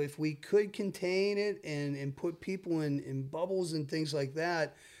 If we could contain it and put people in bubbles and things like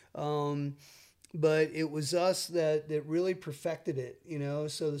that. But it was us that really perfected it,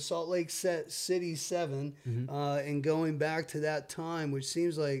 So the Salt Lake City 7, and going back to that time, which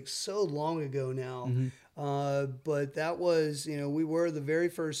seems like so long ago now, but that was, we were the very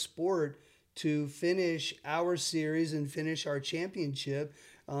first sport to finish our series and finish our championship,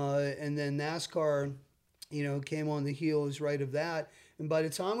 and then NASCAR, came on the heels right of that. And by the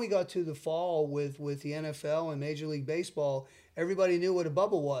time we got to the fall with the NFL and Major League Baseball, everybody knew what a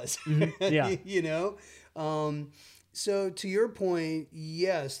bubble was. Yeah. So to your point,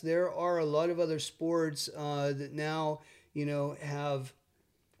 yes, there are a lot of other sports that now, have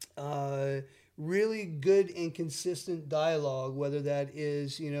really good and consistent dialogue, whether that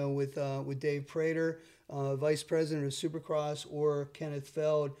is, with Dave Prater, Vice President of Supercross, or Kenneth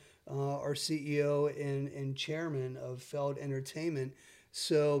Feld, our CEO and chairman of Feld Entertainment.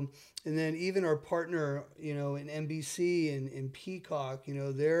 So, and then even our partner, in NBC and Peacock,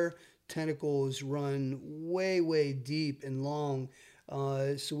 their tentacles run way, way deep and long.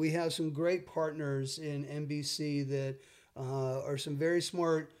 So we have some great partners in NBC that are some very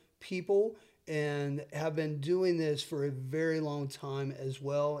smart people and have been doing this for a very long time as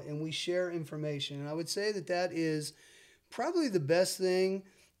well. And we share information. And I would say that is probably the best thing,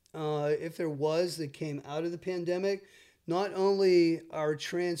 if there was, that came out of the pandemic. Not only our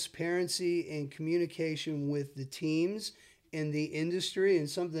transparency and communication with the teams in the industry, and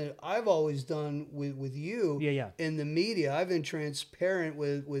something that I've always done with you in the media. I've been transparent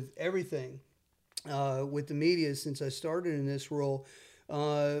with everything with the media since I started in this role.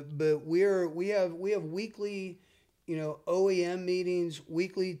 But we have weekly, OEM meetings,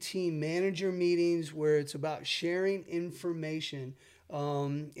 weekly team manager meetings where it's about sharing information,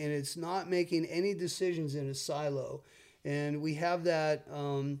 and it's not making any decisions in a silo. And we have that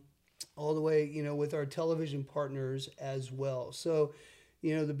all the way, with our television partners as well. So,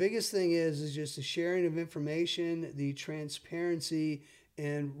 the biggest thing is just the sharing of information, the transparency,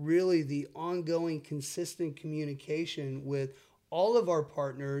 and really the ongoing consistent communication with all of our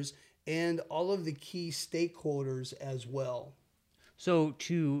partners and all of the key stakeholders as well. So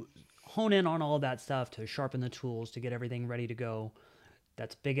to hone in on all of that stuff, to sharpen the tools, to get everything ready to go,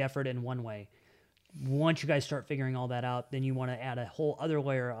 That's big effort in one way. Once you guys start figuring all that out, then you want to add a whole other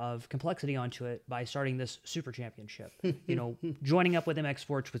layer of complexity onto it by starting this super championship. Joining up with MX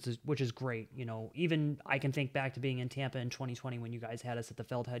Sports, which is great. Even I can think back to being in Tampa in 2020 when you guys had us at the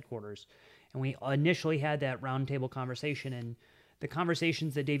Feld headquarters, and we initially had that roundtable conversation, and the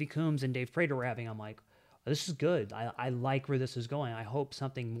conversations that Davey Coombs and Dave Prater were having, I'm like, this is good. I like where this is going. I hope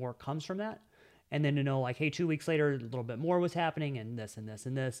something more comes from that. And then to know, like, hey, 2 weeks later, a little bit more was happening, and this and this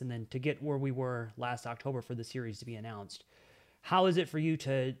and this, and then to get where we were last October for the series to be announced. How is it for you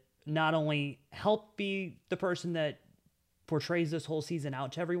to not only help be the person that portrays this whole season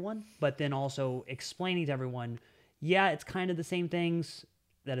out to everyone, but then also explaining to everyone, yeah, it's kind of the same things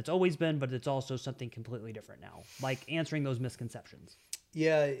that it's always been, but it's also something completely different now, like answering those misconceptions?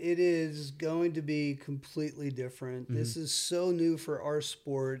 Yeah, it is going to be completely different. Mm-hmm. This is so new for our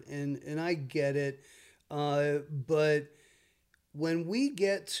sport, and I get it. But when we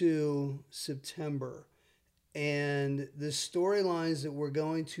get to September and the storylines that we're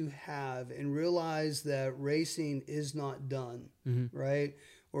going to have and realize that racing is not done, mm-hmm. right?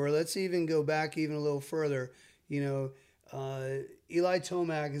 Or let's even go back even a little further. Eli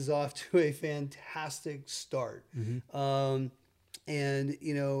Tomac is off to a fantastic start. Mm-hmm. And,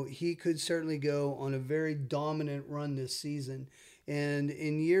 he could certainly go on a very dominant run this season. And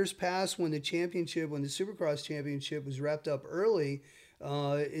in years past, when the Supercross championship was wrapped up early,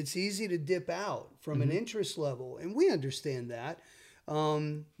 it's easy to dip out from mm-hmm. an interest level. And we understand that.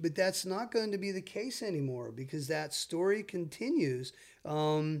 But that's not going to be the case anymore because that story continues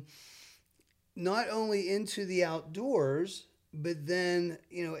not only into the outdoors, but then,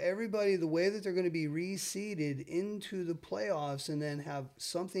 everybody, the way that they're going to be reseeded into the playoffs and then have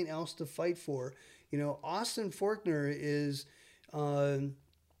something else to fight for. Austin Forkner is,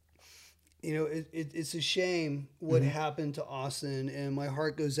 it's a shame what mm-hmm. happened to Austin, and my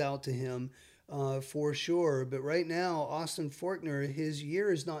heart goes out to him for sure. But right now, Austin Forkner, his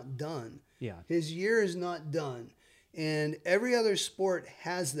year is not done. Yeah. His year is not done. And every other sport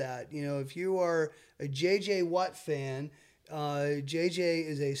has that. If you are a J.J. Watt fan, JJ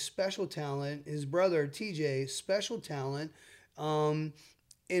is a special talent. His brother TJ, special talent. And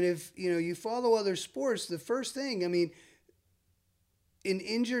if you follow other sports, the first thing, an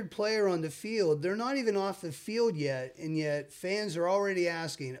injured player on the field, they're not even off the field yet, and yet fans are already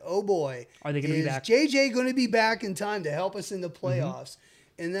asking, "Oh boy, are they going to be back? JJ going to be back in time to help us in the playoffs?"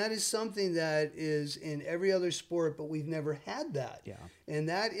 Mm-hmm. And that is something that is in every other sport, but we've never had that. Yeah. And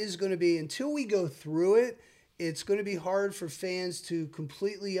that is going to be, until we go through it, it's going to be hard for fans to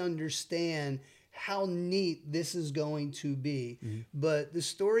completely understand how neat this is going to be. Mm-hmm. But the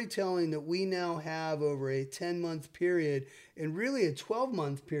storytelling that we now have over a 10-month period, and really a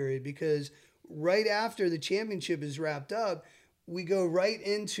 12-month period, because right after the championship is wrapped up, we go right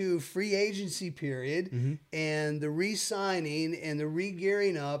into free agency period mm-hmm. and the re-signing and the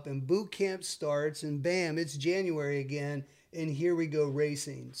re-gearing up, and boot camp starts, and bam, it's January again, and here we go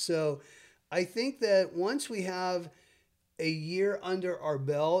racing. So I think that once we have a year under our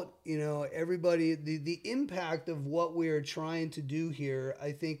belt, everybody, the impact of what we're trying to do here,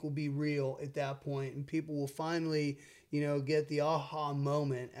 I think will be real at that point, and people will finally, get the aha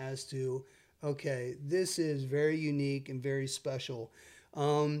moment as to, okay, this is very unique and very special.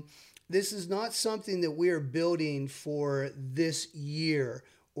 This is not something that we are building for this year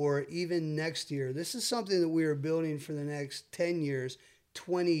or even next year. This is something that we are building for the next 10 years,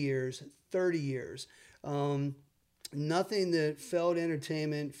 20 years, 30 years. Nothing that Feld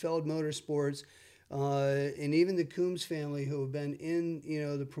Entertainment, Feld Motorsports, and even the Coombs family, who have been in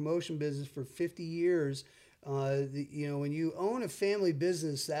the promotion business for 50 years. When you own a family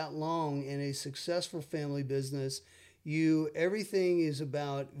business that long, and a successful family business, everything is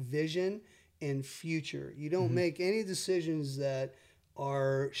about vision and future. You don't mm-hmm. make any decisions that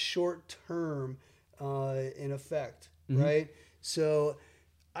are short term in effect, mm-hmm. right? So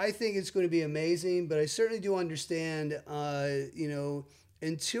I think it's going to be amazing, but I certainly do understand,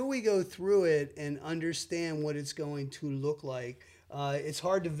 until we go through it and understand what it's going to look like, it's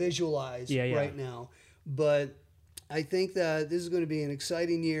hard to visualize right now. But I think that this is going to be an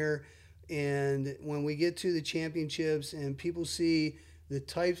exciting year, and when we get to the championships and people see the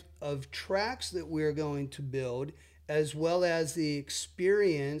types of tracks that we're going to build, as well as the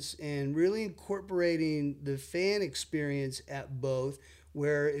experience, and really incorporating the fan experience at both,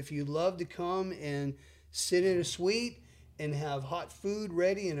 where if you love to come and sit in a suite and have hot food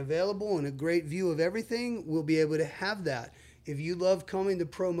ready and available and a great view of everything, we'll be able to have that. If you love coming to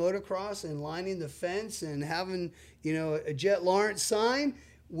Pro Motocross and lining the fence and having, a Jet Lawrence sign,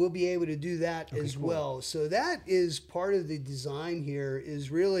 we'll be able to do that as well. So that is part of the design here,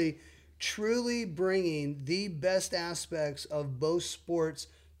 is really truly bringing the best aspects of both sports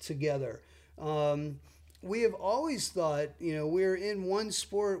together. We have always thought, we're in one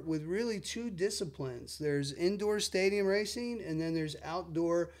sport with really two disciplines. There's indoor stadium racing, and then there's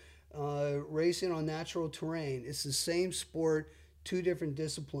outdoor racing on natural terrain. It's the same sport, two different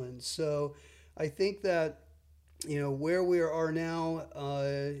disciplines. So I think that where we are now,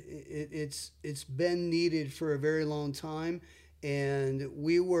 it's been needed for a very long time, and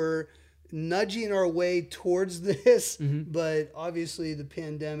we were nudging our way towards this, but obviously the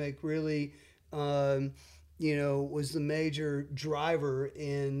pandemic really, was the major driver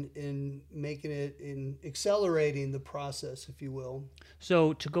in making it, in accelerating the process, if you will.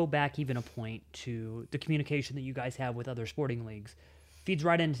 So to go back even a point to the communication that you guys have with other sporting leagues, feeds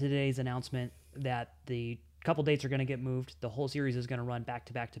right into today's announcement that the couple dates are going to get moved. The whole series is going to run back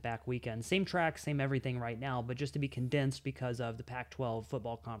to back to back weekends. Same track, same everything right now, but just to be condensed because of the Pac-12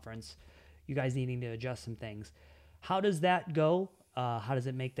 football conference, you guys needing to adjust some things. How does that go? How does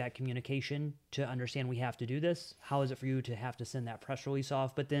it make that communication to understand we have to do this? How is it for you to have to send that press release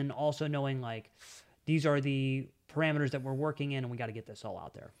off? But then also knowing these are the parameters that we're working in and we got to get this all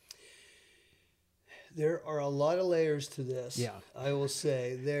out there. There are a lot of layers to this. Yeah. I will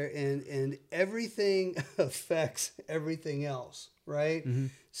say there, and everything affects everything else, right?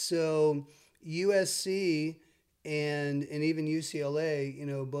 So USC and even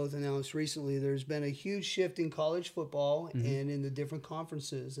UCLA, both announced recently there's been a huge shift in college football and in the different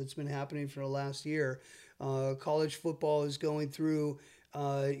conferences that's been happening for the last year. College football is going through,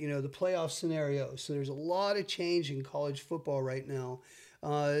 the playoff scenario. So there's a lot of change in college football right now.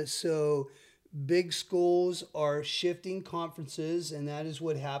 So big schools are shifting conferences, and that is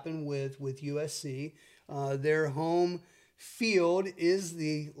what happened with USC. Their home field is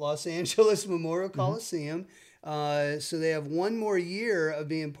the Los Angeles Memorial Coliseum. So they have one more year of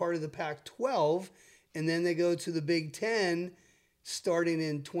being part of the Pac-12, and then they go to the Big Ten starting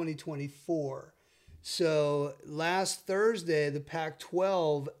in 2024. So last Thursday, the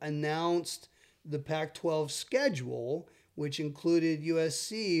Pac-12 announced the Pac-12 schedule, which included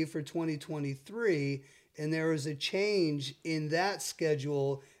USC for 2023, and there was a change in that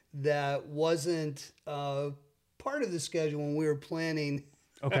schedule that wasn't part of the schedule when we were planning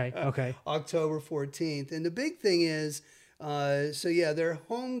October 14th. And the big thing is, their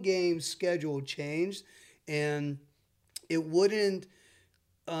home game schedule changed, and it wouldn't,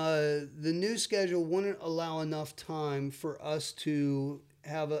 the new schedule wouldn't allow enough time for us to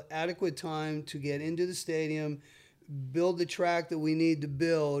have an adequate time to get into the stadium, build the track that we need to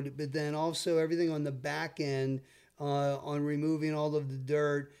build, but then also everything on the back end on removing all of the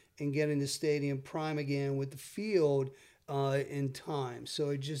dirt and getting the stadium prime again with the field in time.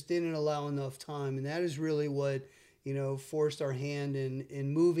 So it just didn't allow enough time, and that is really what forced our hand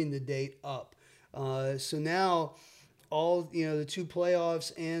in moving the date up. So now all the two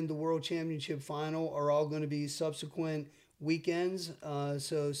playoffs and the World Championship final are all going to be subsequent weekends.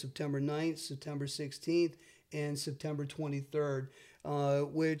 So September 9th, September 16th, and September 23rd,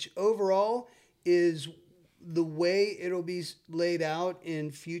 which overall is the way it'll be laid out in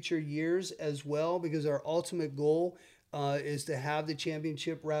future years as well, because our ultimate goal is to have the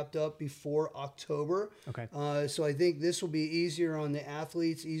championship wrapped up before October. Okay. So I think this will be easier on the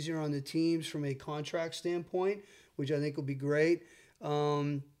athletes, easier on the teams from a contract standpoint, which I think will be great.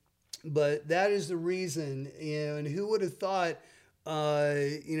 But that is the reason, and who would have thought,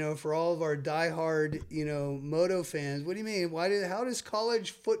 for all of our diehard, moto fans, what do you mean? How does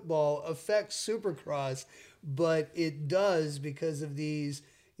college football affect Supercross? But it does, because of these,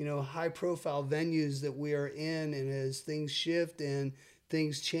 high profile venues that we are in. And as things shift and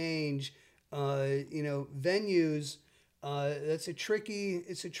things change, venues, it's a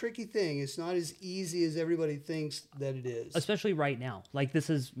tricky thing. It's not as easy as everybody thinks that it is. Especially right now.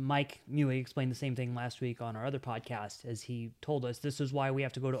 This is Mike Mewey explained the same thing last week on our other podcast, as he told us this is why we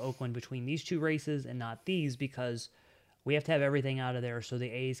have to go to Oakland between these two races and not these, because we have to have everything out of there so the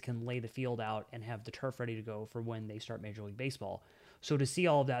A's can lay the field out and have the turf ready to go for when they start Major League Baseball. So to see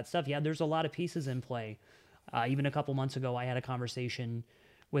all of that stuff, there's a lot of pieces in play. Even a couple months ago, I had a conversation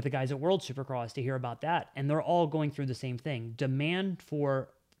with the guys at World Supercross to hear about that, and they're all going through the same thing. Demand for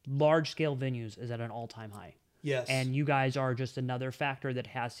large-scale venues is at an all-time high. Yes. And you guys are just another factor that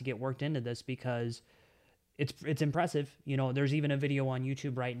has to get worked into this, because it's impressive. There's even a video on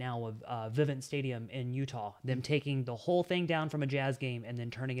YouTube right now of Vivint Stadium in Utah, them taking the whole thing down from a Jazz game and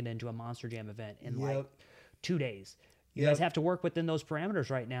then turning it into a Monster Jam event in 2 days. You guys have to work within those parameters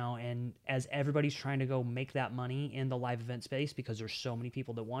right now. And as everybody's trying to go make that money in the live event space, because there's so many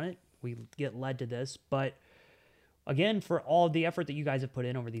people that want it, we get led to this. But again, for all the effort that you guys have put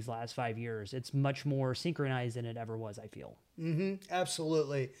in over these last 5 years, it's much more synchronized than it ever was, I feel.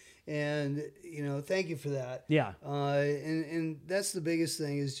 Absolutely. And, thank you for that. Yeah. And that's the biggest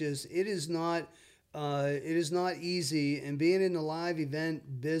thing is just, it is not easy. And being in the live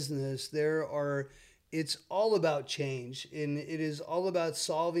event business, it's all about change, and it is all about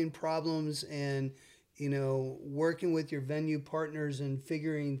solving problems and, working with your venue partners and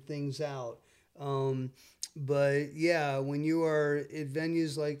figuring things out. But yeah, when you are at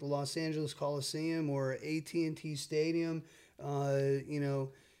venues like the Los Angeles Coliseum or AT&T Stadium,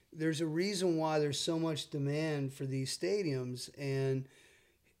 there's a reason why there's so much demand for these stadiums, and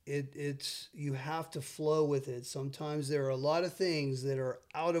you have to flow with it. Sometimes there are a lot of things that are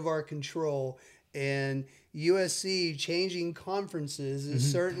out of our control, and USC changing conferences is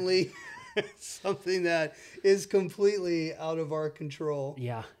certainly something that is completely out of our control.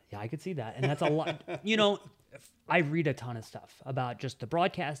 Yeah, I could see that. And that's a lot. I read a ton of stuff about just the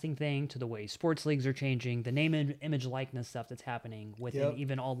broadcasting thing to the way sports leagues are changing, the name and image likeness stuff that's happening within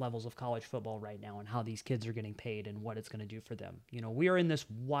even all levels of college football right now, and how these kids are getting paid and what it's going to do for them. We are in this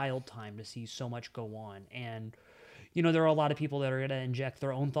wild time to see so much go on. And there are a lot of people that are going to inject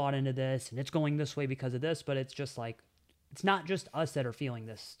their own thought into this, and it's going this way because of this, but it's just like, it's not just us that are feeling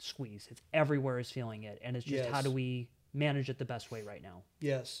this squeeze. It's everywhere is feeling it, and it's just how do we manage it the best way right now?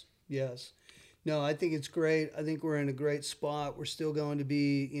 Yes. No, I think it's great. I think we're in a great spot. We're still going to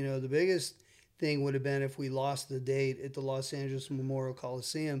be, the biggest thing would have been if we lost the date at the Los Angeles Memorial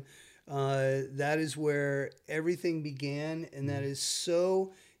Coliseum. That is where everything began, and that is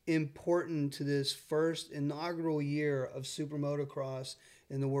so important to this first inaugural year of Super Motocross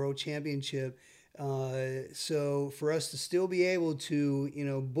and the World Championship. So for us to still be able to,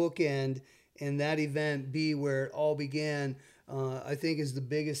 bookend and that event be where it all began, I think is the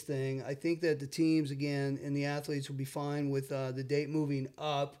biggest thing. I think that the teams, again, and the athletes will be fine with the date moving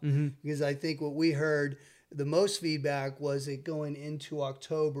up, because I think what we heard, the most feedback was it going into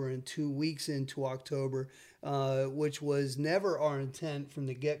October and 2 weeks into October, which was never our intent from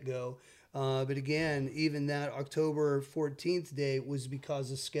the get-go. But again, even that October 14th date was because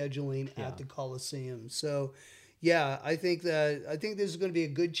of scheduling at the Coliseum. So, yeah, I think this is going to be a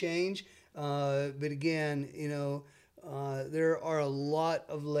good change. But again, there are a lot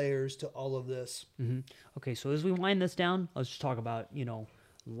of layers to all of this. Okay, so as we wind this down, let's just talk about,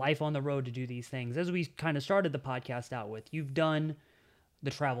 life on the road to do these things. As we kind of started the podcast out with, you've done the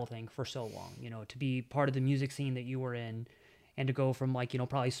travel thing for so long, to be part of the music scene that you were in, and to go from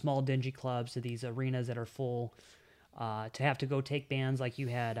probably small dingy clubs to these arenas that are full, to have to go take bands like you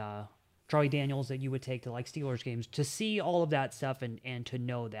had Charlie Daniels that you would take to Steelers games, to see all of that stuff and to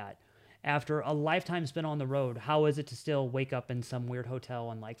know that. After a lifetime spent on the road, how is it to still wake up in some weird hotel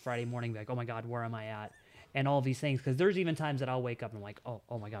on Friday morning, be like, oh my God, where am I at? And all these things. Because there's even times that I'll wake up and I'm like,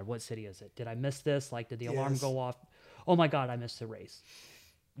 oh my God, what city is it? Did I miss this? Did the alarm go off? Oh my God, I missed the race.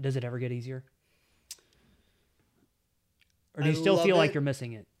 Does it ever get easier? Or do you still feel like you're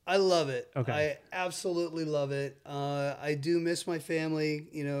missing it? I love it. Okay. I absolutely love it. I do miss my family,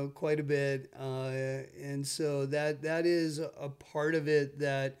 quite a bit. And so that is a part of it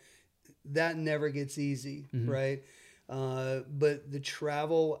that never gets easy, right? But the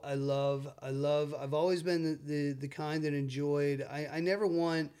travel, I love. I've always been the kind that enjoyed. I never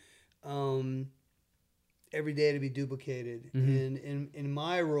want every day to be duplicated. And in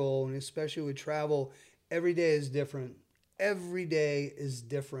my role, and especially with travel, every day is different. Every day is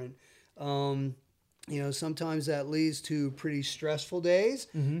different. Sometimes that leads to pretty stressful days,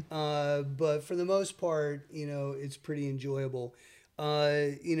 but for the most part, it's pretty enjoyable.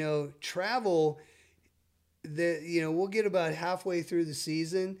 Travel, we'll get about halfway through the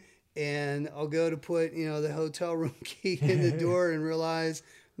season, and I'll go to put, the hotel room key in the door and realize,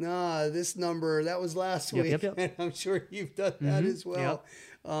 nah, this number, that was last week. Yep. And I'm sure you've done that as well.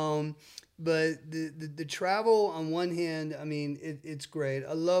 Yep. But the travel, on one hand, I mean, it's great.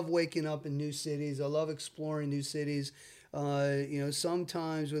 I love waking up in new cities. I love exploring new cities.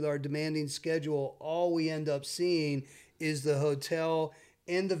 Sometimes with our demanding schedule, all we end up seeing is the hotel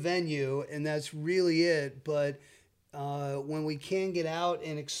and the venue, and that's really it. But when we can get out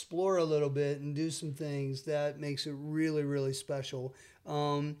and explore a little bit and do some things, that makes it really, really special.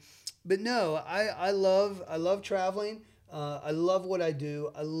 But no, I love traveling. I love what I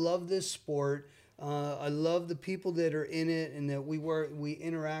do. I love this sport. I love the people that are in it and that we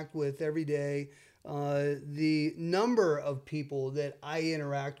interact with every day. The number of people that I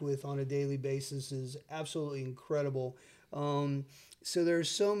interact with on a daily basis is absolutely incredible. So there's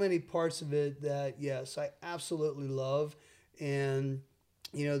so many parts of it that, yes, I absolutely love. And,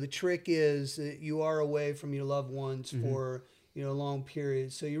 the trick is that you are away from your loved ones for, long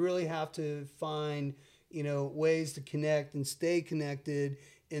periods. So you really have to find, ways to connect and stay connected.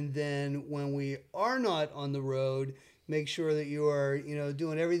 And then when we are not on the road, make sure that you are,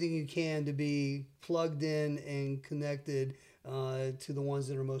 doing everything you can to be plugged in and connected to the ones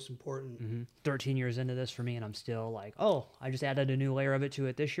that are most important. 13 years into this for me, and I'm still like, oh, I just added a new layer of it to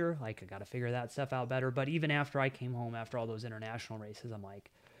it this year. Like, I got to figure that stuff out better. But even after I came home, after all those international races, I'm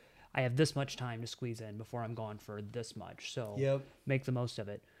like, I have this much time to squeeze in before I'm gone for this much. So make the most of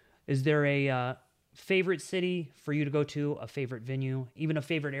it. Is there a favorite city for you to go to, a favorite venue, even a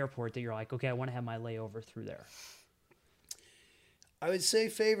favorite airport that you're like, okay, I want to have my layover through there? I would say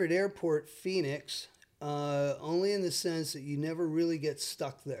favorite airport, Phoenix, only in the sense that you never really get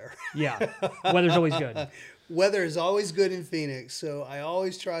stuck there. Yeah, weather's always good. Weather is always good in Phoenix, so I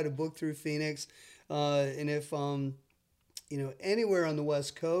always try to book through Phoenix. And if, anywhere on the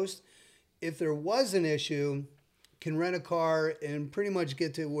West Coast, if there was an issue, can rent a car and pretty much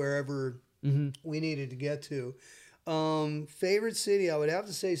get to wherever we needed to get to. Favorite city, I would have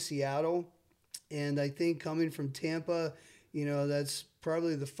to say Seattle. And I think coming from Tampa, that's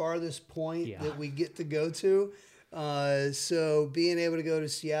probably the farthest point that we get to go to. So being able to go to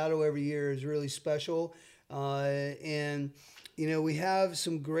Seattle every year is really special. And, we have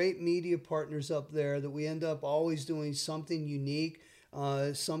some great media partners up there that we end up always doing something unique,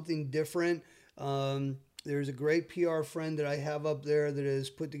 something different. There's a great PR friend that I have up there that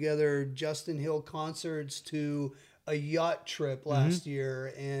has put together Justin Hill concerts to a yacht trip last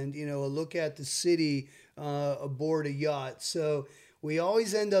year and, a look at the city aboard a yacht. So we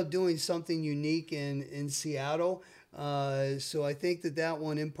always end up doing something unique in Seattle. So I think that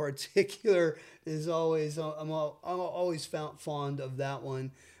one in particular is always, I'm always fond of that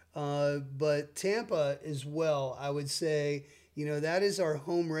one. But Tampa as well, I would say, that is our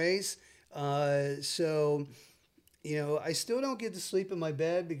home race. So, I still don't get to sleep in my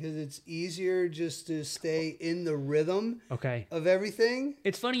bed because it's easier just to stay in the rhythm of everything.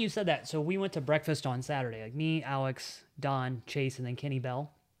 It's funny you said that. So we went to breakfast on Saturday, like me, Alex, Don, Chase, and then Kenny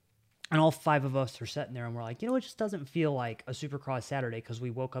Bell. And all 5 of us are sitting there and we're like, it just doesn't feel like a Supercross Saturday because we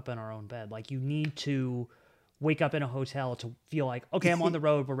woke up in our own bed. Like, you need to wake up in a hotel to feel like, okay, I'm on the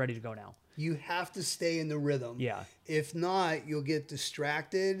road. We're ready to go now. You have to stay in the rhythm. Yeah. If not, you'll get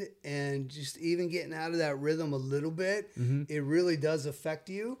distracted, and just even getting out of that rhythm a little bit, it really does affect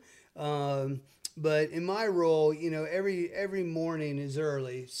you. But in my role, every morning is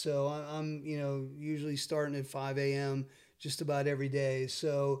early. So I'm usually starting at 5 a.m. just about every day.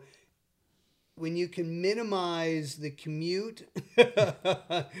 So when you can minimize the commute,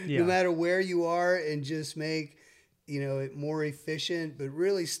 no matter where you are, and just make it more efficient, but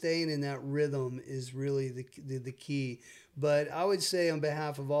really staying in that rhythm is really the key. But I would say on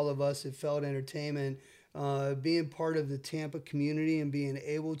behalf of all of us at Feld Entertainment, being part of the Tampa community and being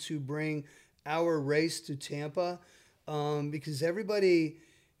able to bring our race to Tampa, because everybody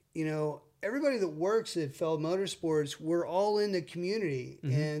that works at Feld Motorsports, we're all in the community.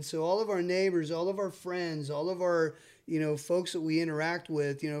 And so all of our neighbors, all of our friends, all of our folks that we interact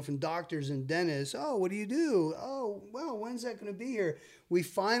with, from doctors and dentists. Oh, what do you do? Oh, well, when's that going to be here? We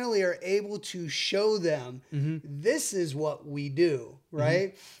finally are able to show them this is what we do,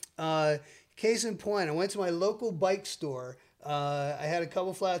 right? Case in point, I went to my local bike store. I had a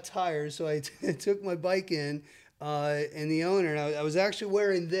couple flat tires, so I took my bike in, and the owner, and I was actually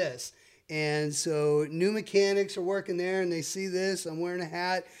wearing this. And so new mechanics are working there, and they see this. I'm wearing a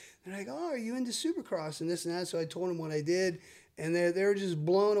hat. They're like, oh, are you into Supercross and this and that? So I told them what I did, and they were just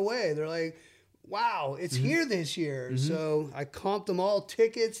blown away. They're like, wow, it's here this year. So I comped them all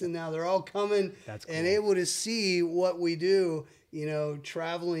tickets, and now they're all coming and able to see what we do,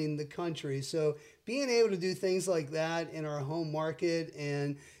 traveling the country. So being able to do things like that in our home market,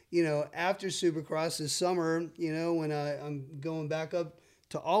 and, after Supercross this summer, when I'm going back up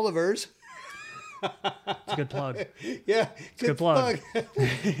to Oliver's. It's a good plug. Yeah, good plug.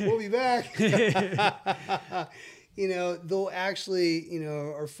 We'll be back. They'll actually,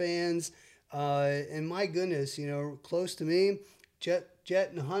 are fans. And my goodness, close to me, Jet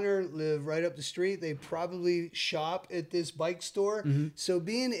and Hunter live right up the street. They probably shop at this bike store. So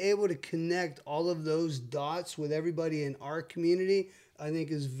being able to connect all of those dots with everybody in our community, I think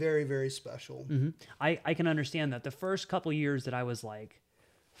is very, very special. I can understand that. The first couple years that I was like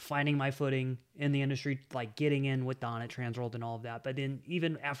finding my footing in the industry, like getting in with Don at Transworld and all of that. But then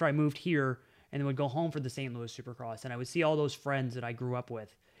even after I moved here and then would go home for the St. Louis Supercross, and I would see all those friends that I grew up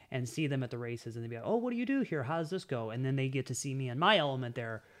with and see them at the races, and they'd be like, oh, what do you do here? How does this go? And then they get to see me in my element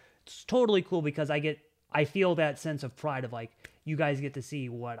there. It's totally cool because I feel that sense of pride of like, you guys get to see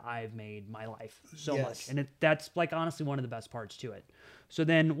what I've made my life so much. And that's like honestly one of the best parts to it. So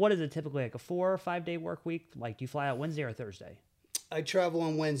then what is it typically, like a 4 or 5 day work week? Like, do you fly out Wednesday or Thursday? I travel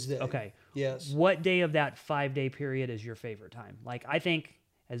on Wednesday. Okay. Yes. What day of that 5 day period is your favorite time? Like, I think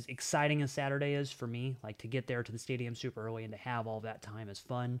as exciting as Saturday is for me, like to get there to the stadium super early and to have all that time is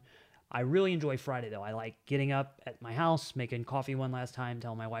fun. I really enjoy Friday though. I like getting up at my house, making coffee one last time,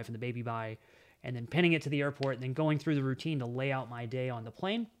 telling my wife and the baby bye, and then pinning it to the airport, and then going through the routine to lay out my day on the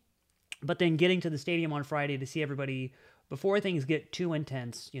plane. But then getting to the stadium on Friday to see everybody before things get too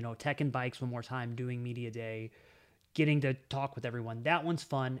intense, you know, tech and bikes one more time, doing media day, getting to talk with everyone. That one's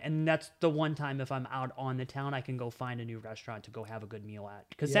fun. And that's the one time if I'm out on the town, I can go find a new restaurant to go have a good meal at.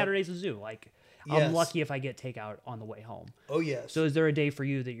 Because Saturday's a zoo. Like, I'm lucky if I get takeout on the way home. Oh, yes. So is there a day for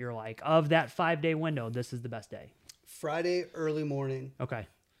you that you're like, of that 5 day window, this is the best day? Friday early morning. Okay.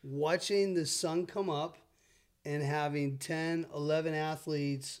 Watching the sun come up and having 10, 11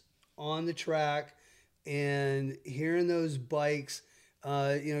 athletes on the track and hearing those bikes,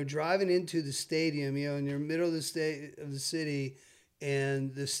 driving into the stadium, in the middle of the city,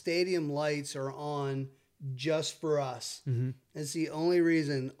 and the stadium lights are on just for us. Mm-hmm. That's the only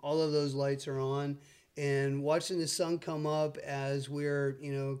reason all of those lights are on. And watching the sun come up as we're,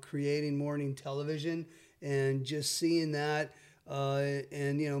 creating morning television and just seeing that.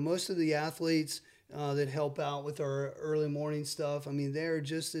 Most of the athletes that help out with our early morning stuff, I mean, they're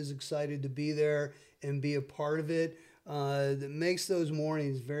just as excited to be there and be a part of it. That makes those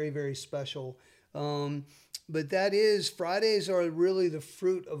mornings very, very special. But Fridays are really the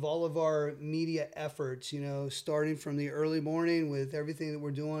fruit of all of our media efforts, starting from the early morning with everything that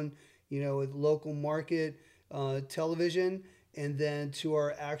we're doing, with local market television, and then to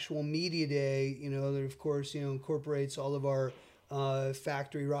our actual media day, that of course, incorporates all of our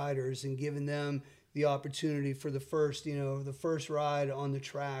factory riders and giving them the opportunity for the first ride on the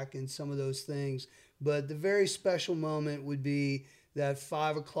track and some of those things. But the very special moment would be that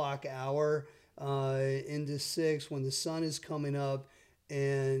 5 o'clock hour into 6 when the sun is coming up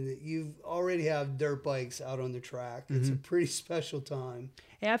and you already have dirt bikes out on the track. It's a pretty special time.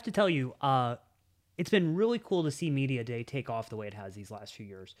 I have to tell you, it's been really cool to see Media Day take off the way it has these last few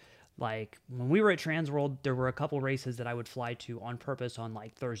years. Like when we were at Transworld, there were a couple races that I would fly to on purpose on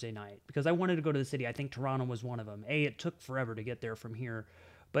like Thursday night because I wanted to go to the city. I think Toronto was one of them. It took forever to get there from here.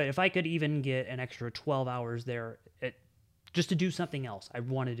 But if I could even get an extra 12 hours there just to do something else, I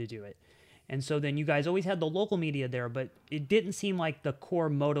wanted to do it. And so then you guys always had the local media there, but it didn't seem like the core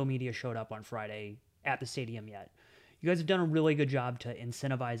moto media showed up on Friday at the stadium yet. You guys have done a really good job to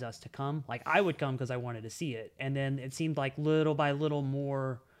incentivize us to come. Like I would come because I wanted to see it. And then it seemed like little by little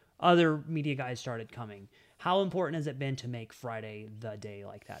more other media guys started coming. How important has it been to make Friday the day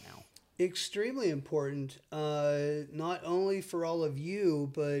like that now? Extremely important, not only for all of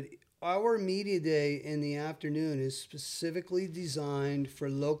you, but our media day in the afternoon is specifically designed for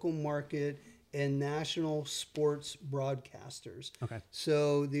local market and national sports broadcasters. Okay.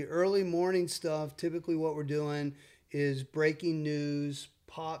 So the early morning stuff, typically what we're doing is breaking news,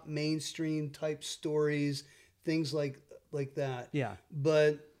 pop mainstream type stories, things like that. Yeah.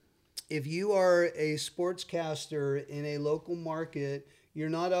 But if you are a sportscaster in a local market, you're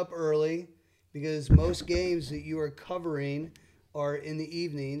not up early because most games that you are covering are in the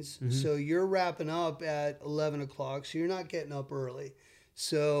evenings. Mm-hmm. So you're wrapping up at 11 o'clock, so you're not getting up early.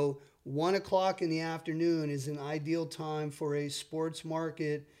 So 1 o'clock in the afternoon is an ideal time for a sports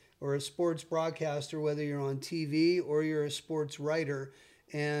market or a sports broadcaster, whether you're on TV or you're a sports writer.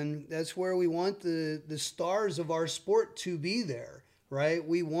 And that's where we want the stars of our sport to be there, right?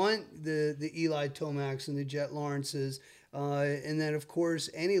 We want the Eli Tomac's and the Jet Lawrence's, and then, of course,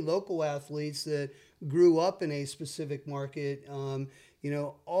 any local athletes that grew up in a specific market.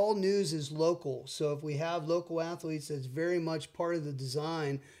 All news is local. So if we have local athletes, that's very much part of the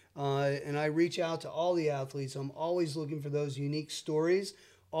design. And I reach out to all the athletes. I'm always looking for those unique stories,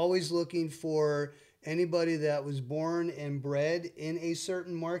 always looking for anybody that was born and bred in a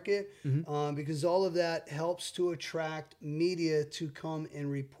certain market, because all of that helps to attract media to come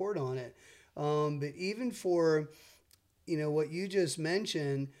and report on it. But even for, what you just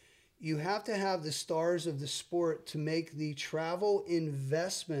mentioned, you have to have the stars of the sport to make the travel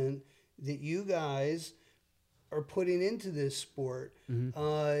investment that you guys are putting into this sport.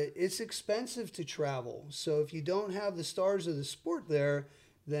 It's expensive to travel. So if you don't have the stars of the sport there,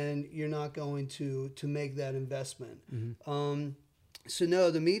 then you're not going to make that investment. So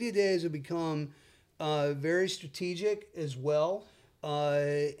no, the media days have become very strategic as well.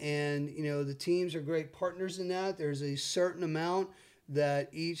 And the teams are great partners in that. There's a certain amount that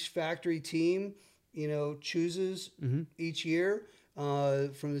each factory team chooses each year,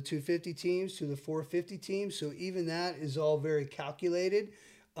 from the 250 teams to the 450 teams. So even that is all very calculated.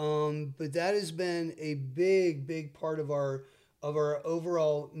 But that has been a big part of our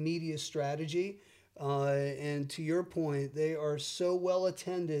overall media strategy. And to your point, they are so well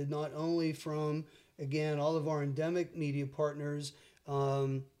attended, not only from, again, all of our endemic media partners,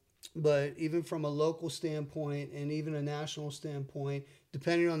 but even from a local standpoint and even a national standpoint,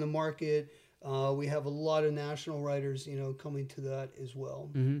 depending on the market. We have a lot of national writers, coming to that as well.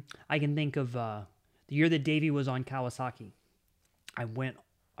 Mm-hmm. I can think of the year that Davey was on Kawasaki. I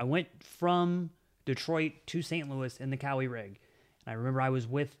went from Detroit to St. Louis in the Cowie rig. And I remember I was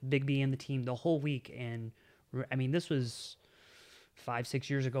with Big B and the team the whole week. And I mean, this was 5-6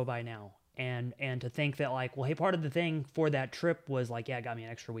 years ago by now. And to think that, like, well, hey, part of the thing for that trip was like, yeah, it got me an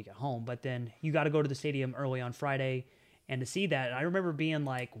extra week at home. But then you got to go to the stadium early on Friday. And to see that, I remember being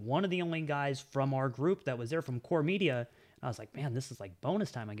like one of the only guys from our group that was there from Core Media. And I was like, man, this is like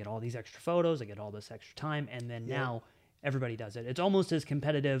bonus time. I get all these extra photos. I get all this extra time. And then now everybody does it. It's almost as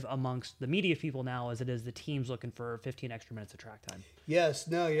competitive amongst the media people now as it is the teams looking for 15 extra minutes of track time. Yes,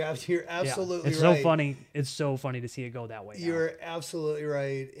 no, you're absolutely it's right. so funny. It's so funny to see it go that way now. You're absolutely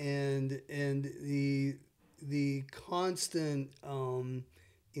right. And the constant,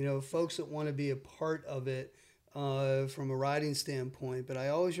 folks that want to be a part of it, from a writing standpoint. But I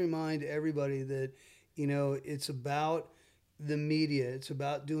always remind everybody that, it's about the media. It's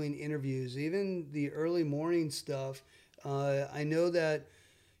about doing interviews, even the early morning stuff. I know that,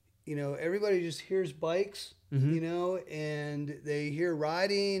 everybody just hears bikes, and they hear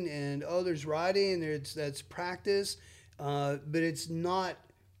riding and, oh, there's riding, that's practice. But it's not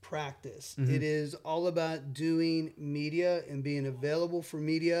practice. It is all about doing media and being available for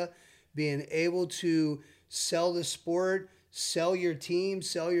media, being able to sell the sport, sell your team,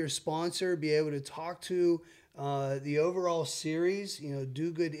 sell your sponsor, be able to talk to the overall series,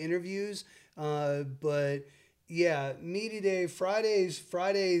 do good interviews. But yeah, media day,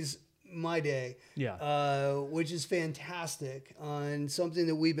 Fridays, my day, which is fantastic, and something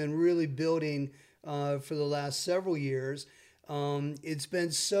that we've been really building for the last several years. It's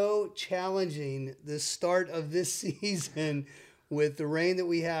been so challenging, the start of this season, with the rain that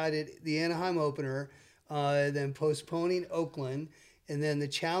we had at the Anaheim opener, then postponing Oakland, and then the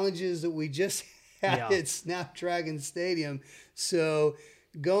challenges that we just had at Snapdragon Stadium. So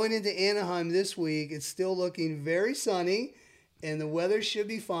going into Anaheim this week, it's still looking very sunny, and the weather should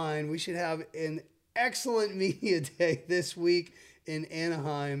be fine. We should have an excellent media day this week in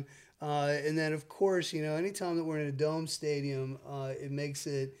Anaheim. And then, of course, anytime that we're in a dome stadium, it makes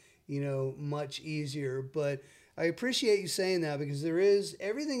it, much easier. But I appreciate you saying that, because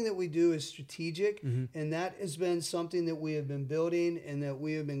everything that we do is strategic, and that has been something that we have been building and that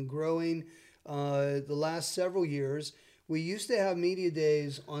we have been growing the last several years. We used to have media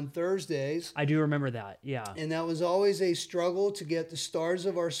days on Thursdays. I do remember that, yeah. And that was always a struggle to get the stars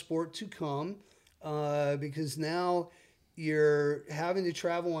of our sport to come, because now you're having to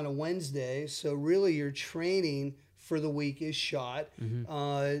travel on a Wednesday, so really your training for the week is shot.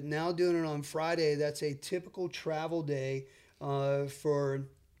 Now doing it on Friday, that's a typical travel day for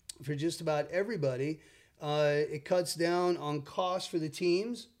just about everybody. It cuts down on costs for the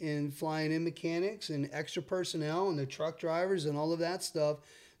teams in flying in mechanics and extra personnel and the truck drivers and all of that stuff.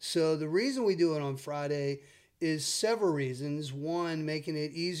 So the reason we do it on Friday is several reasons. One, making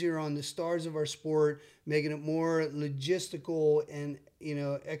it easier on the stars of our sport, making it more logistical and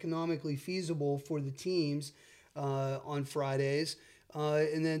economically feasible for the teams on Fridays.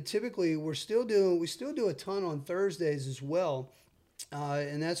 And then typically we still do a ton on Thursdays as well.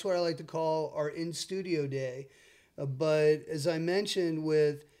 And that's what I like to call our in-studio day. But as I mentioned,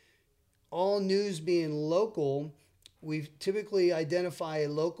 with all news being local, we typically identify a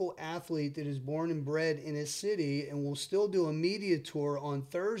local athlete that is born and bred in a city, and we'll still do a media tour on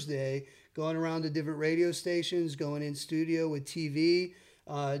Thursday, going around to different radio stations, going in studio with TV,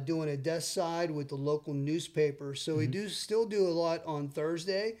 doing a desk side with the local newspaper. So we still do a lot on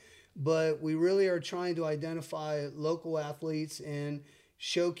Thursday, but we really are trying to identify local athletes and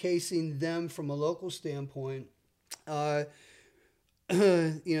showcasing them from a local standpoint.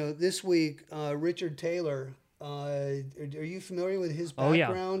 This week, Richard Taylor, are you familiar with his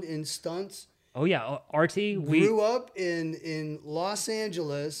background in stunts? Oh yeah, RT grew up in Los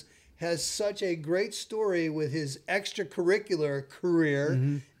Angeles, has such a great story with his extracurricular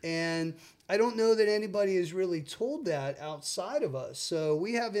career. And I don't know that anybody has really told that outside of us. So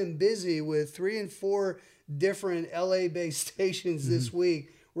we have him busy with 3 and 4 different LA-based stations this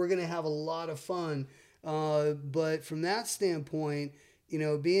week. We're going to have a lot of fun. But from that standpoint, you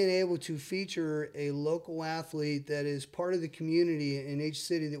know, being able to feature a local athlete that is part of the community in each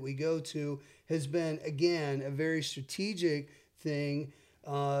city that we go to has been, again, a very strategic thing.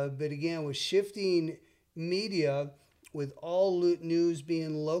 But again, with shifting media, with all news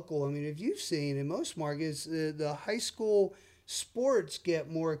being local, I mean, if you've seen in most markets, the high school sports get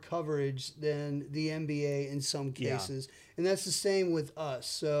more coverage than the NBA in some cases. And that's the same with us.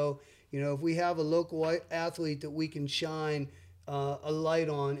 So, you know, if we have a local athlete that we can shine a light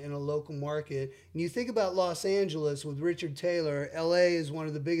on in a local market. And you think about Los Angeles with Richard Taylor, LA is one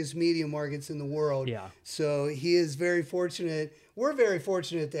of the biggest media markets in the world. Yeah. So he is very fortunate. We're very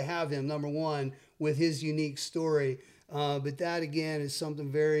fortunate to have him, number one, with his unique story. But that, again, is something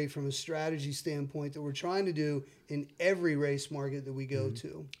very, from a strategy standpoint, that we're trying to do in every race market that we go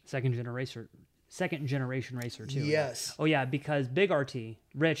to. Second generation racer too. Yes. Oh yeah, because Big RT,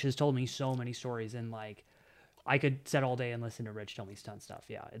 Rich has told me so many stories, and like I could sit all day and listen to Rich tell me stunt stuff.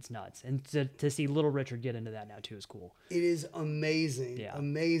 Yeah, it's nuts. And to see little Richard get into that now too is cool. It is amazing. Yeah.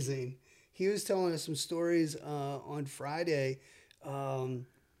 Amazing. He was telling us some stories on Friday, and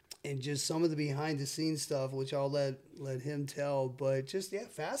just some of the behind the scenes stuff, which I'll let him tell. But just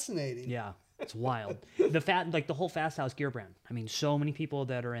fascinating. Yeah. It's wild. The whole Fast House gear brand. I mean, so many people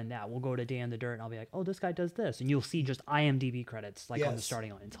that are in that. We'll go to Day in the Dirt and I'll be like, oh, this guy does this. And you'll see just IMDb credits on the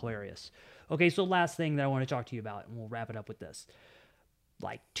starting line. It's hilarious. Okay, so last thing that I want to talk to you about, and we'll wrap it up with this.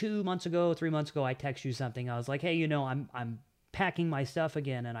 Like 3 months ago, I text you something. I was like, hey, you know, I'm packing my stuff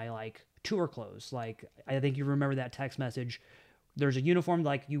again, and I like tour clothes. Like, I think you remember that text message. There's a uniform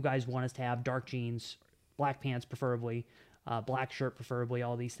like you guys want us to have, dark jeans, black pants preferably, black shirt preferably,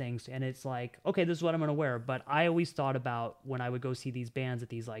 all these things. And it's like, okay, this is what I'm going to wear. But I always thought about when I would go see these bands at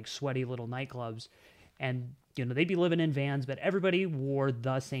these like sweaty little nightclubs, and, you know, they'd be living in vans, but everybody wore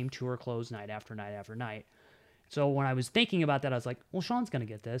the same tour clothes night after night after night. So when I was thinking about that, I was like, well, Sean's going to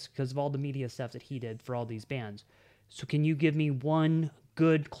get this because of all the media stuff that he did for all these bands. So can you give me one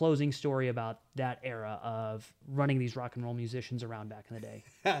good closing story about that era of running these rock and roll musicians around back in the day?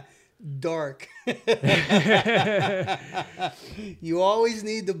 Dark. You always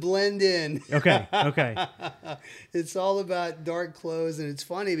need to blend in. Okay. It's all about dark clothes, and it's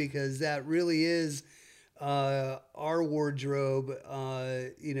funny because that really is our wardrobe,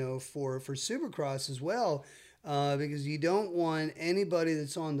 you know, for Supercross as well, because you don't want anybody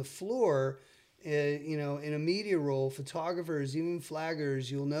that's on the floor, you know, in a media role, photographers, even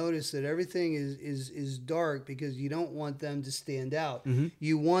flaggers, you'll notice that everything is dark because you don't want them to stand out.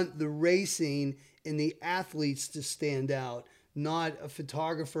 You want the racing and the athletes to stand out, not a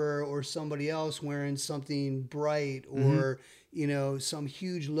photographer or somebody else wearing something bright or, you know, some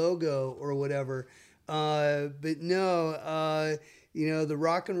huge logo or whatever. But no, you know, the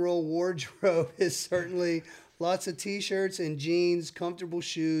rock and roll wardrobe is certainly lots of t-shirts and jeans, comfortable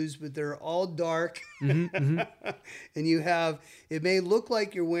shoes, but they're all dark. And you have, it may look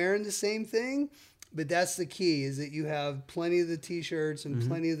like you're wearing the same thing, but that's the key, is that you have plenty of the t-shirts and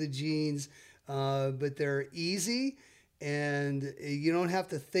plenty of the jeans, but they're easy and you don't have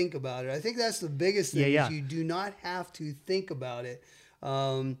to think about it. I think that's the biggest thing, is you do not have to think about it.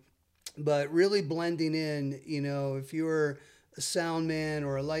 But really blending in, you know, if you're a sound man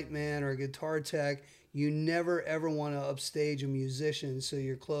or a light man or a guitar tech, you never ever want to upstage a musician. So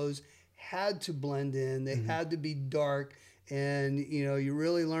your clothes had to blend in. They had to be dark. And, you know, you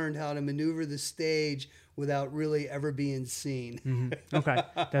really learned how to maneuver the stage without really ever being seen. Okay,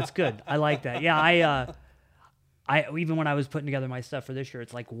 that's good. I like that. Yeah, I even when I was putting together my stuff for this year,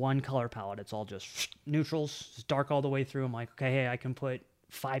 it's like one color palette. It's all just neutrals, it's dark all the way through. I'm like, okay, hey, I can put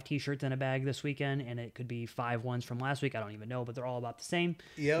 5 t-shirts in a bag this weekend, and it could be 5 ones from last week. I don't even know, but they're all about the same.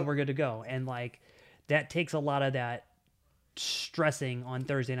 Yeah, and we're good to go. And like, that takes a lot of that stressing on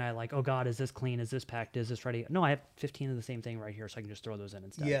Thursday night. Like, oh God, is this clean? Is this packed? Is this ready? No, I have 15 of the same thing right here, so I can just throw those in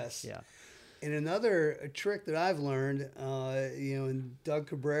instead. Yes. Yeah. And another trick that I've learned, you know, and Doug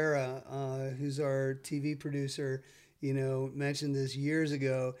Cabrera, who's our TV producer, you know, mentioned this years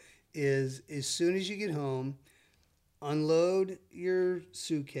ago, is as soon as you get home, unload your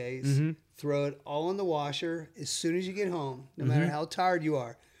suitcase, throw it all in the washer as soon as you get home, no matter how tired you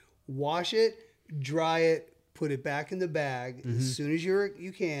are. Wash it, dry it, put it back in the bag as soon as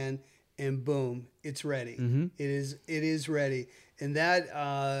you can, and boom, it's ready. It is ready. And that,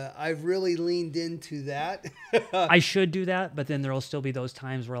 I've really leaned into that. I should do that, but then there'll still be those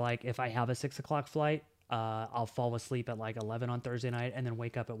times where, like, if I have a 6 o'clock flight, I'll fall asleep at like 11 on Thursday night and then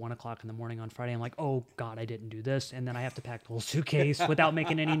wake up at 1 o'clock in the morning on Friday. I'm like, oh God, I didn't do this. And then I have to pack the whole suitcase without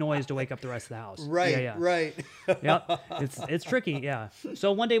making any noise to wake up the rest of the house. Right, right. Yep. It's tricky. Yeah.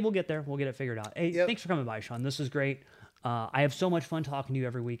 So one day we'll get there. We'll get it figured out. Hey, Yep. Thanks for coming by, Sean. This is great. I have so much fun talking to you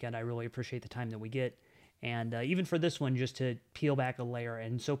every weekend. I really appreciate the time that we get. And even for this one, just to peel back a layer.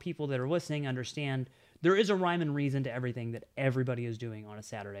 And so people that are listening understand there is a rhyme and reason to everything that everybody is doing on a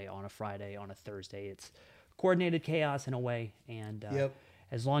Saturday, on a Friday, on a Thursday. It's coordinated chaos in a way. And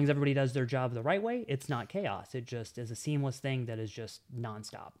as long as everybody does their job the right way, it's not chaos. It just is a seamless thing that is just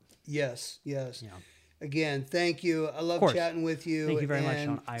nonstop. Yes, yes. Yeah. Again, thank you. I love chatting with you. Thank you very much,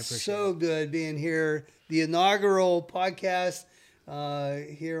 Sean. I appreciate it. So good being here. The inaugural podcast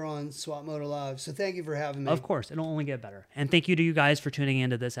here on Swap Moto Live. So thank you for having me. Of course. It'll only get better. And thank you to you guys for tuning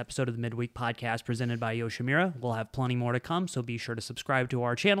into this episode of the Midweek Podcast presented by Yoshimura. We'll have plenty more to come, so be sure to subscribe to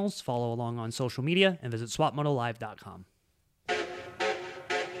our channels, follow along on social media, and visit swapmotolive.com.